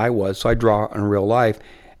Chile as I was. So I draw in real life.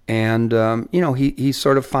 And, he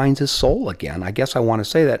sort of finds his soul again. I guess I want to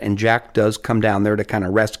say that. And Jack does come down there to kind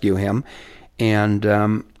of rescue him. And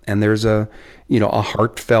there's a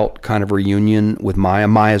heartfelt kind of reunion with Maya.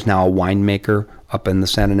 Maya's now a winemaker up in the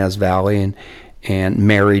San Ynez Valley and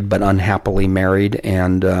married, but unhappily married.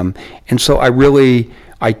 And so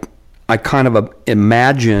I kind of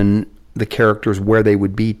imagine the characters where they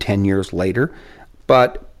would be 10 years later.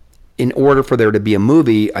 But in order for there to be a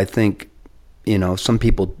movie, I think, some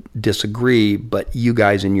people disagree, but you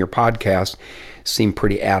guys in your podcast seem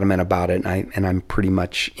pretty adamant about it, and I'm pretty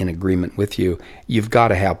much in agreement with you. You've got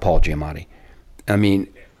to have Paul Giamatti. I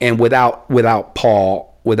mean, and without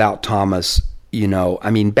Paul, without Thomas,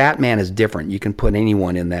 I mean, Batman is different. You can put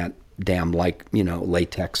anyone in that damn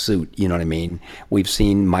latex suit. You know what I mean? We've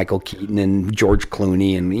seen Michael Keaton and George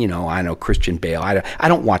Clooney and I know Christian Bale. I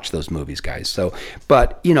don't watch those movies, guys. So,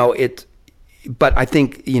 but but I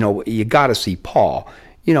think you got to see Paul.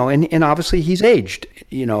 And obviously he's aged.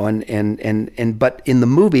 And but in the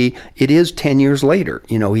movie it is 10 years later.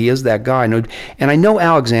 He is that guy. And I know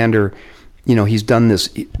Alexander. He's done this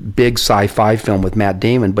big sci-fi film with Matt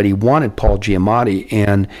Damon, but he wanted Paul Giamatti,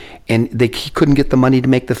 and he couldn't get the money to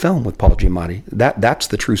make the film with Paul Giamatti. That's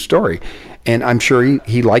the true story. And I'm sure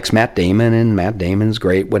he likes Matt Damon, and Matt Damon's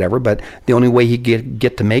great, whatever. But the only way he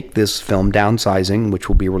get to make this film, Downsizing, which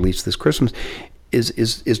will be released this Christmas,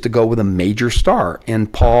 is to go with a major star.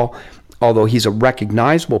 And Paul, although he's a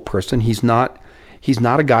recognizable person, he's not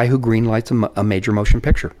a guy who greenlights a major motion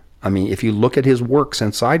picture. I mean, if you look at his work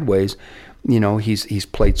since Sideways, he's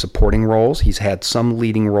played supporting roles. He's had some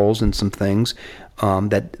leading roles in some things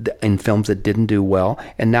that in films that didn't do well.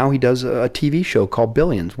 And now he does a TV show called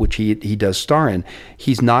Billions, which he does star in.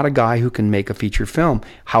 He's not a guy who can make a feature film.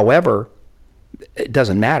 However, it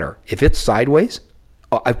doesn't matter. If it's Sideways,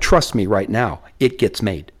 trust me right now, it gets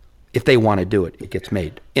made. If they want to do it, it gets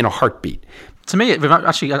made in a heartbeat. To me,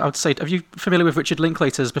 actually, I would say, are you familiar with Richard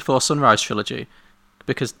Linklater's Before Sunrise trilogy?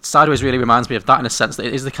 Because Sideways really reminds me of that in a sense that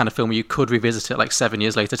it is the kind of film where you could revisit it like 7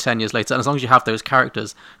 years later, 10 years later, and as long as you have those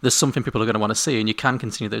characters, there's something people are going to want to see, and you can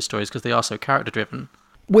continue those stories because they are so character-driven.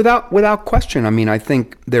 Without question. I mean, I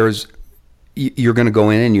think you're going to go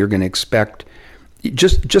in and you're going to expect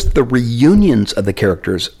just the reunions of the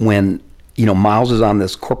characters when, Miles is on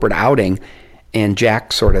this corporate outing and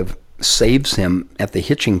Jack sort of saves him at the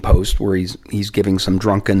hitching post where he's giving some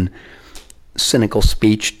drunken, cynical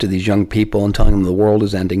speech to these young people and telling them the world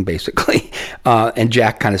is ending, basically. And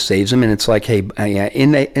Jack kind of saves him, and it's like, hey,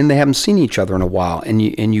 and they haven't seen each other in a while, and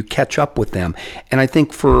you catch up with them. And I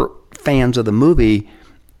think for fans of the movie,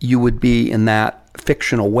 you would be in that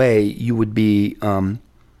fictional way. You would be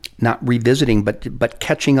not revisiting, but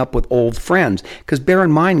catching up with old friends. Because bear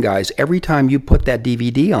in mind, guys, every time you put that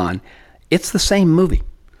DVD on, it's the same movie.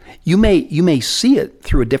 You may see it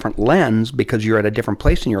through a different lens because you're at a different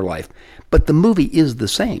place in your life, but the movie is the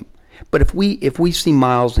same. But if we see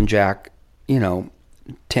Miles and Jack,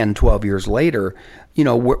 10, 12 years later,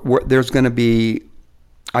 there's going to be,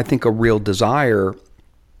 I think, a real desire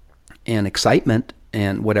and excitement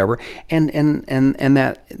and whatever, and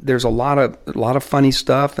that there's a lot of funny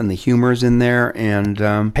stuff, and the humor's in there. And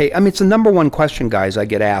hey, I mean, it's the number one question, guys, I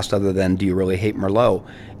get asked, other than do you really hate Merlot,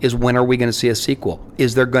 is when are we going to see a sequel?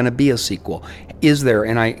 Is there going to be a sequel? Is there?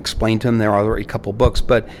 And I explained to him there are already a couple books,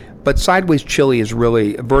 but Sideways Chili is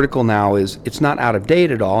really Vertical now. It's not out of date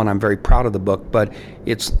at all, and I'm very proud of the book, but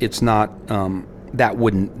it's not that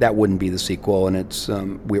wouldn't be the sequel, and it's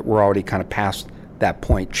we're already kind of past that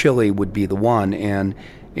point. Chili would be the one, and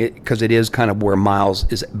because it is kind of where Miles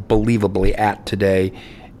is believably at today,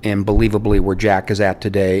 and believably where Jack is at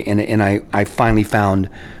today, and I finally found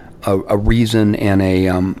a reason and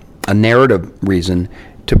a narrative reason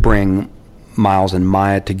to bring Miles and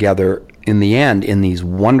Maya together in the end in these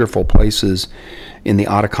wonderful places in the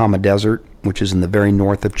Atacama Desert, which is in the very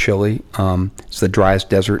north of Chile. It's the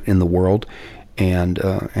driest desert in the world, and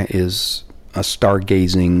is a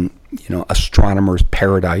stargazing, astronomer's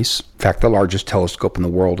paradise. In fact, the largest telescope in the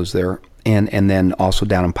world is there. And then also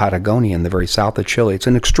down in Patagonia in the very south of Chile. It's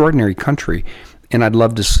an extraordinary country, and I'd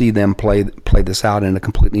love to see them play this out in a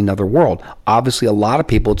completely another world. Obviously, a lot of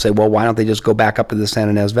people would say, well, why don't they just go back up to the San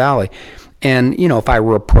Ynez Valley? And, if I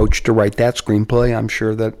were approached to write that screenplay, I'm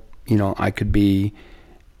sure that, I could be,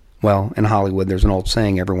 well, in Hollywood, there's an old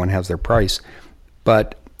saying, everyone has their price.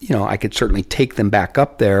 But, I could certainly take them back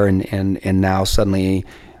up there, and now suddenly,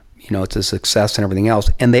 it's a success and everything else.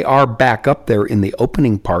 And they are back up there in the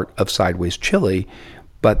opening part of Sideways Chili,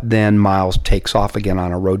 but then Miles takes off again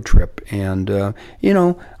on a road trip. And,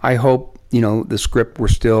 I hope, the script, we're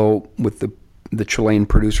still with the Chilean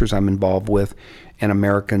producers I'm involved with, and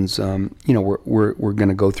Americans, we're going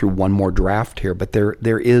to go through one more draft here, but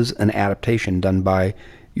there is an adaptation done by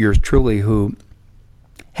yours truly, who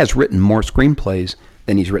has written more screenplays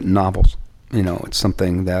than he's written novels. It's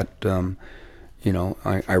something that,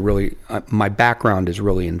 I really, my background is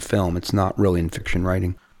really in film. It's not really in fiction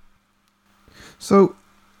writing. So,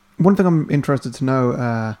 one thing I'm interested to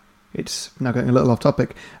know, it's now getting a little off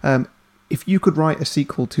topic. If you could write a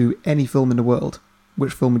sequel to any film in the world,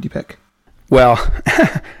 which film would you pick? Well,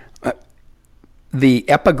 the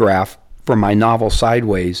epigraph for my novel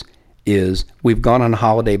Sideways is, "We've gone on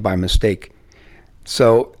holiday by mistake."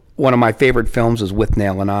 So one of my favorite films is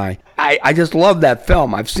Withnail and I just love that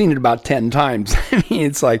film. I've seen it about 10 times. I mean,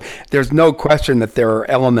 it's like there's no question that there are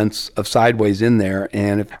elements of Sideways in there.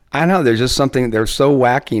 And I don't know, there's just something, they're so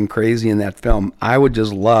wacky and crazy in that film. I'd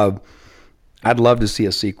love to see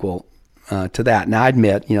a sequel to that. Now, I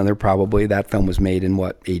admit, that film was made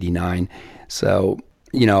in, 89? So,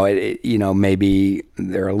 maybe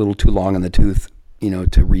they're a little too long in the tooth,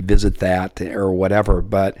 to revisit that or whatever.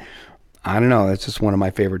 But I don't know. That's just one of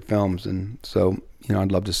my favorite films. And so,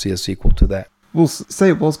 I'd love to see a sequel to that. Well, say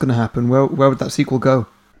it was going to happen. Where would that sequel go?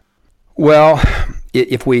 Well,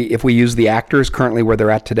 if we use the actors currently where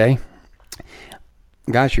they're at today,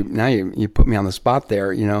 gosh, you put me on the spot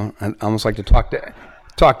there. I almost like to talk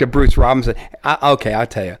to Bruce Robinson. Okay, I'll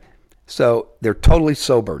tell you. So they're totally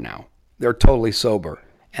sober now. They're totally sober.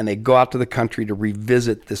 And they go out to the country to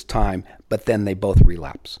revisit this time, but then they both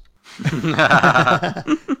relapse.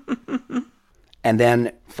 And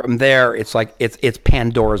then from there, it's like it's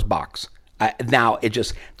Pandora's box. Now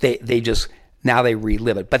now they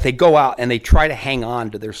relive it. But they go out and they try to hang on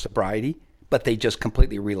to their sobriety, but they just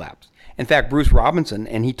completely relapse. In fact, Bruce Robinson,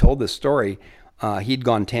 and he told this story, he'd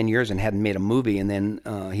gone 10 years and hadn't made a movie, and then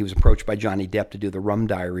he was approached by Johnny Depp to do the Rum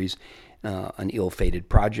Diaries, an ill-fated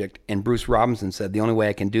project. And Bruce Robinson said, the only way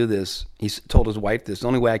I can do this, he told his wife this, the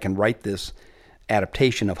only way I can write this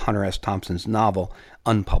adaptation of Hunter S. Thompson's novel,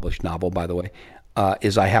 unpublished novel, by the way,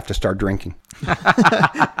 is I have to start drinking.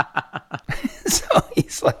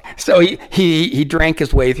 So he drank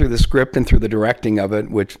his way through the script and through the directing of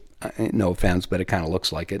it, which, no offense, but it kind of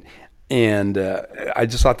looks like it. And I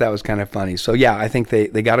just thought that was kind of funny. So yeah, I think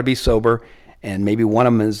they got to be sober, and maybe one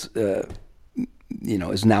of them is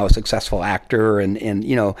is now a successful actor, and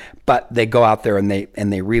but they go out there and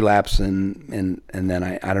they relapse, and then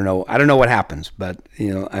I don't know what happens, but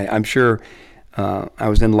I'm sure. I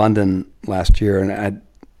was in London last year, and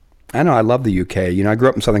I know I love the UK. I grew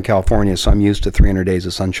up in Southern California, so I'm used to 300 days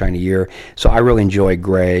of sunshine a year. So I really enjoy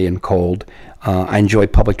gray and cold. I enjoy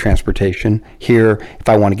public transportation. Here, if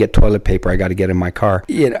I want to get toilet paper, I got to get in my car.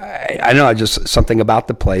 I know just something about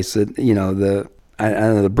the place that I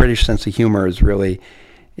know the British sense of humor is really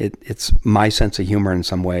it's my sense of humor in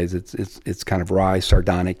some ways. It's kind of wry,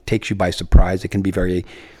 sardonic, takes you by surprise. It can be very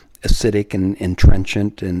acidic and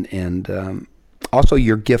trenchant and also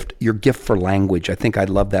your gift for language. I think I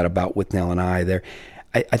love that about Withnail and I.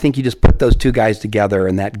 I think you just put those two guys together,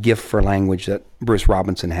 and that gift for language that Bruce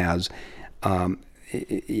Robinson has,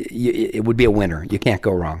 it would be a winner. You can't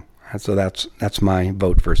go wrong. So that's my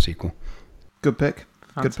vote for a sequel. Good pick.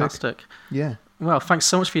 Fantastic. Good pick. Yeah. Well, thanks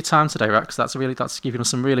so much for your time today, Rex. That's giving us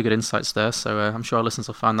some really good insights there. So I'm sure our listeners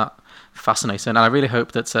will find that fascinating. And I really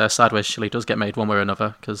hope that Sideways Chili does get made one way or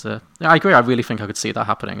another, because I agree. I really think I could see that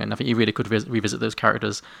happening, and I think you really could revisit those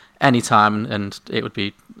characters anytime, and it would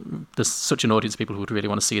be there's such an audience of people who would really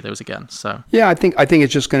want to see those again. So yeah, I think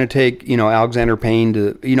it's just going to take Alexander Payne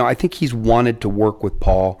to I think he's wanted to work with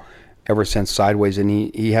Paul ever since Sideways, and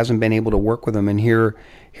he hasn't been able to work with him. And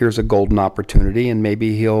here's a golden opportunity, and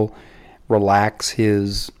maybe he'll relax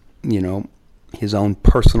his own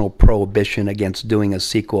personal prohibition against doing a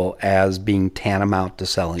sequel as being tantamount to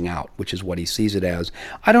selling out, which is what he sees it as.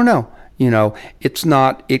 I don't know. It's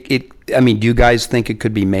not. I mean, do you guys think it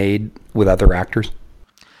could be made with other actors?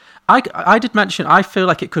 I did mention I feel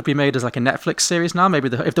like it could be made as like a Netflix series now. Maybe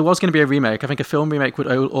if there was going to be a remake, I think a film remake would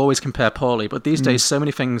always compare poorly. But these days, so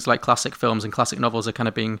many things like classic films and classic novels are kind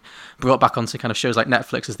of being brought back onto kind of shows like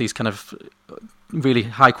Netflix as these kind of really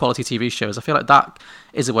high quality TV shows. I feel like that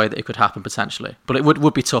is a way that it could happen potentially. But it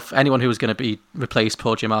would be tough. Anyone who was going to replace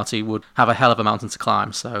Paul Giamatti would have a hell of a mountain to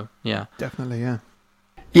climb. So yeah, definitely, yeah.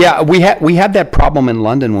 Yeah, we had that problem in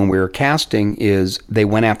London when we were casting. Is they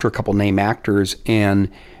went after a couple name actors, and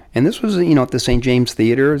this was at the St. James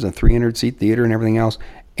Theater, it's a 300-seat theater and everything else,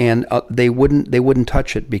 and they wouldn't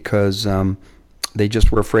touch it because they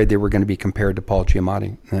just were afraid they were going to be compared to Paul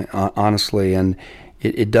Giamatti, honestly, and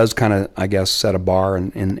it does kind of, I guess, set a bar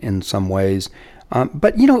in some ways.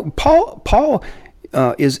 But Paul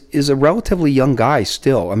is a relatively young guy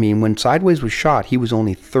still. I mean, when Sideways was shot, he was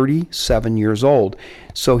only 37 years old,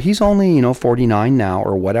 so he's only 49 now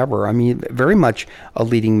or whatever. I mean, very much a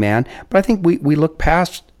leading man. But I think we look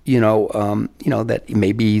past. That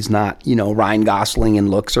maybe he's not, Ryan Gosling in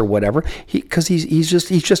looks or whatever. Because he's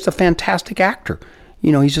just a fantastic actor.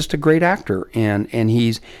 He's just a great actor, and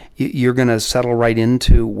you're gonna settle right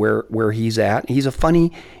into where he's at. He's a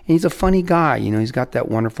funny guy. He's got that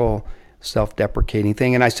wonderful self-deprecating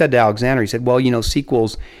thing. And I said to Alexander, he said, well,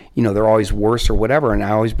 sequels, they're always worse or whatever. And I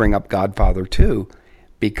always bring up Godfather 2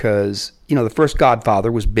 because the first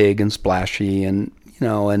Godfather was big and splashy and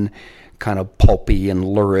kind of pulpy and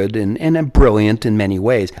lurid and brilliant in many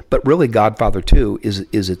ways. But really, Godfather 2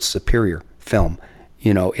 is its superior film.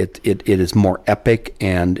 You know, it is more epic,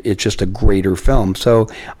 and it's just a greater film. So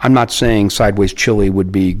I'm not saying Sideways Chili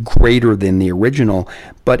would be greater than the original,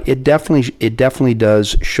 but it definitely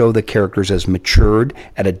does show the characters as matured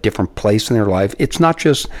at a different place in their life. It's not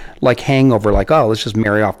just like Hangover, like, oh, let's just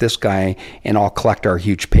marry off this guy and all collect our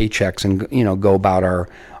huge paychecks and, you know, go about our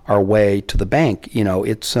way to the bank. You know,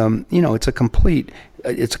 it's a complete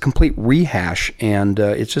rehash, and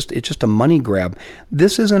it's just a money grab.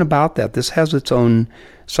 This isn't about that. This has its own.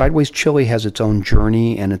 Sideways Chili has its own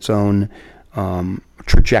journey and its own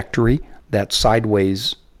trajectory that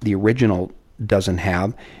Sideways, the original, doesn't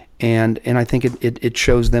have, and I think it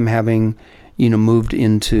shows them having, you know, moved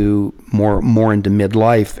into more into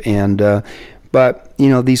midlife, and but you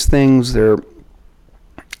know, these things, they're,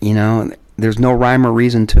 you know, there's no rhyme or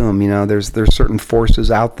reason to them. You know, there's certain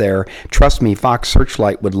forces out there. Trust me, Fox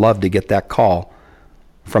Searchlight would love to get that call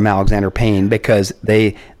from Alexander Payne, because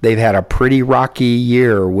they've had a pretty rocky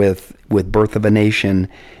year with Birth of a Nation.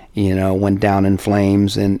 You know, went down in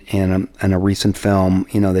flames, and a recent film,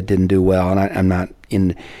 you know, that didn't do well. And I'm not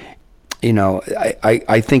in, you know,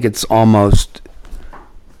 I think it's got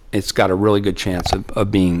a really good chance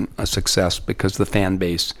of being a success, because the fan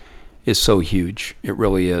base is so huge. It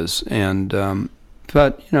really is. And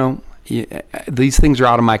but you know, these things are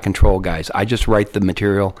out of my control, guys. I just write the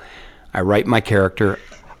material. I write my character.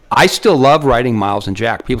 I still love writing Miles and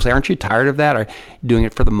Jack. People say, aren't you tired of that? Or doing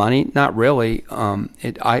it for the money? Not really.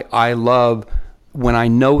 I love when I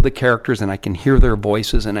know the characters and I can hear their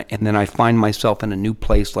voices, and then I find myself in a new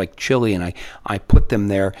place like Chile, and I put them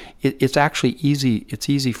there. It's actually easy. It's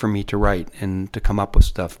easy for me to write and to come up with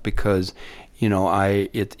stuff, because, you know,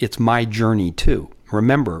 it's my journey too.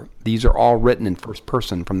 Remember, these are all written in first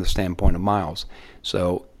person from the standpoint of Miles.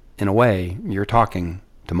 So in a way, you're talking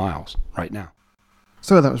to Miles right now.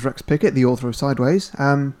 So that was Rex Pickett, the author of Sideways.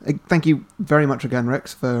 Thank you very much again,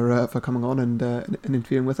 Rex, for coming on and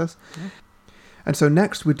interviewing with us. Yeah. And so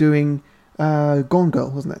next we're doing Gone Girl,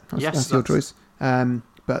 wasn't it? That's your choice.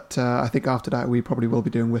 But I think after that we probably will be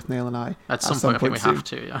doing Withnail and I. At some point I think we have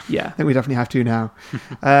to, yeah. Yeah, I think we definitely have to now.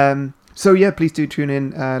 So yeah, please do tune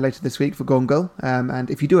in later this week for Gone Girl. And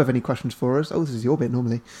if you do have any questions for us, this is your bit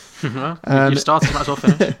normally. Well, you started, might as well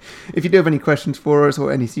finish. If you do have any questions for us,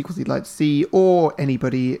 or any sequels you'd like to see, or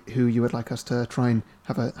anybody who you would like us to try and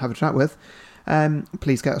have a chat with,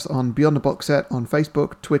 please get us on Beyond the Box Set on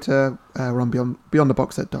Facebook, Twitter. We're on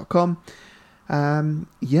beyondtheboxset.com.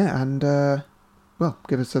 Well,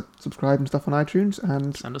 give us a subscribe and stuff on iTunes,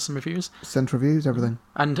 and send us some reviews. Send reviews, everything.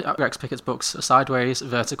 And Rex Pickett's books, Sideways,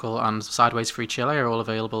 Vertical, and Sideways Free Chile, are all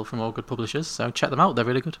available from all good publishers, so check them out. They're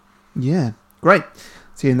really good. Yeah, great.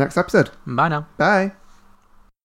 See you in the next episode. Bye now. Bye.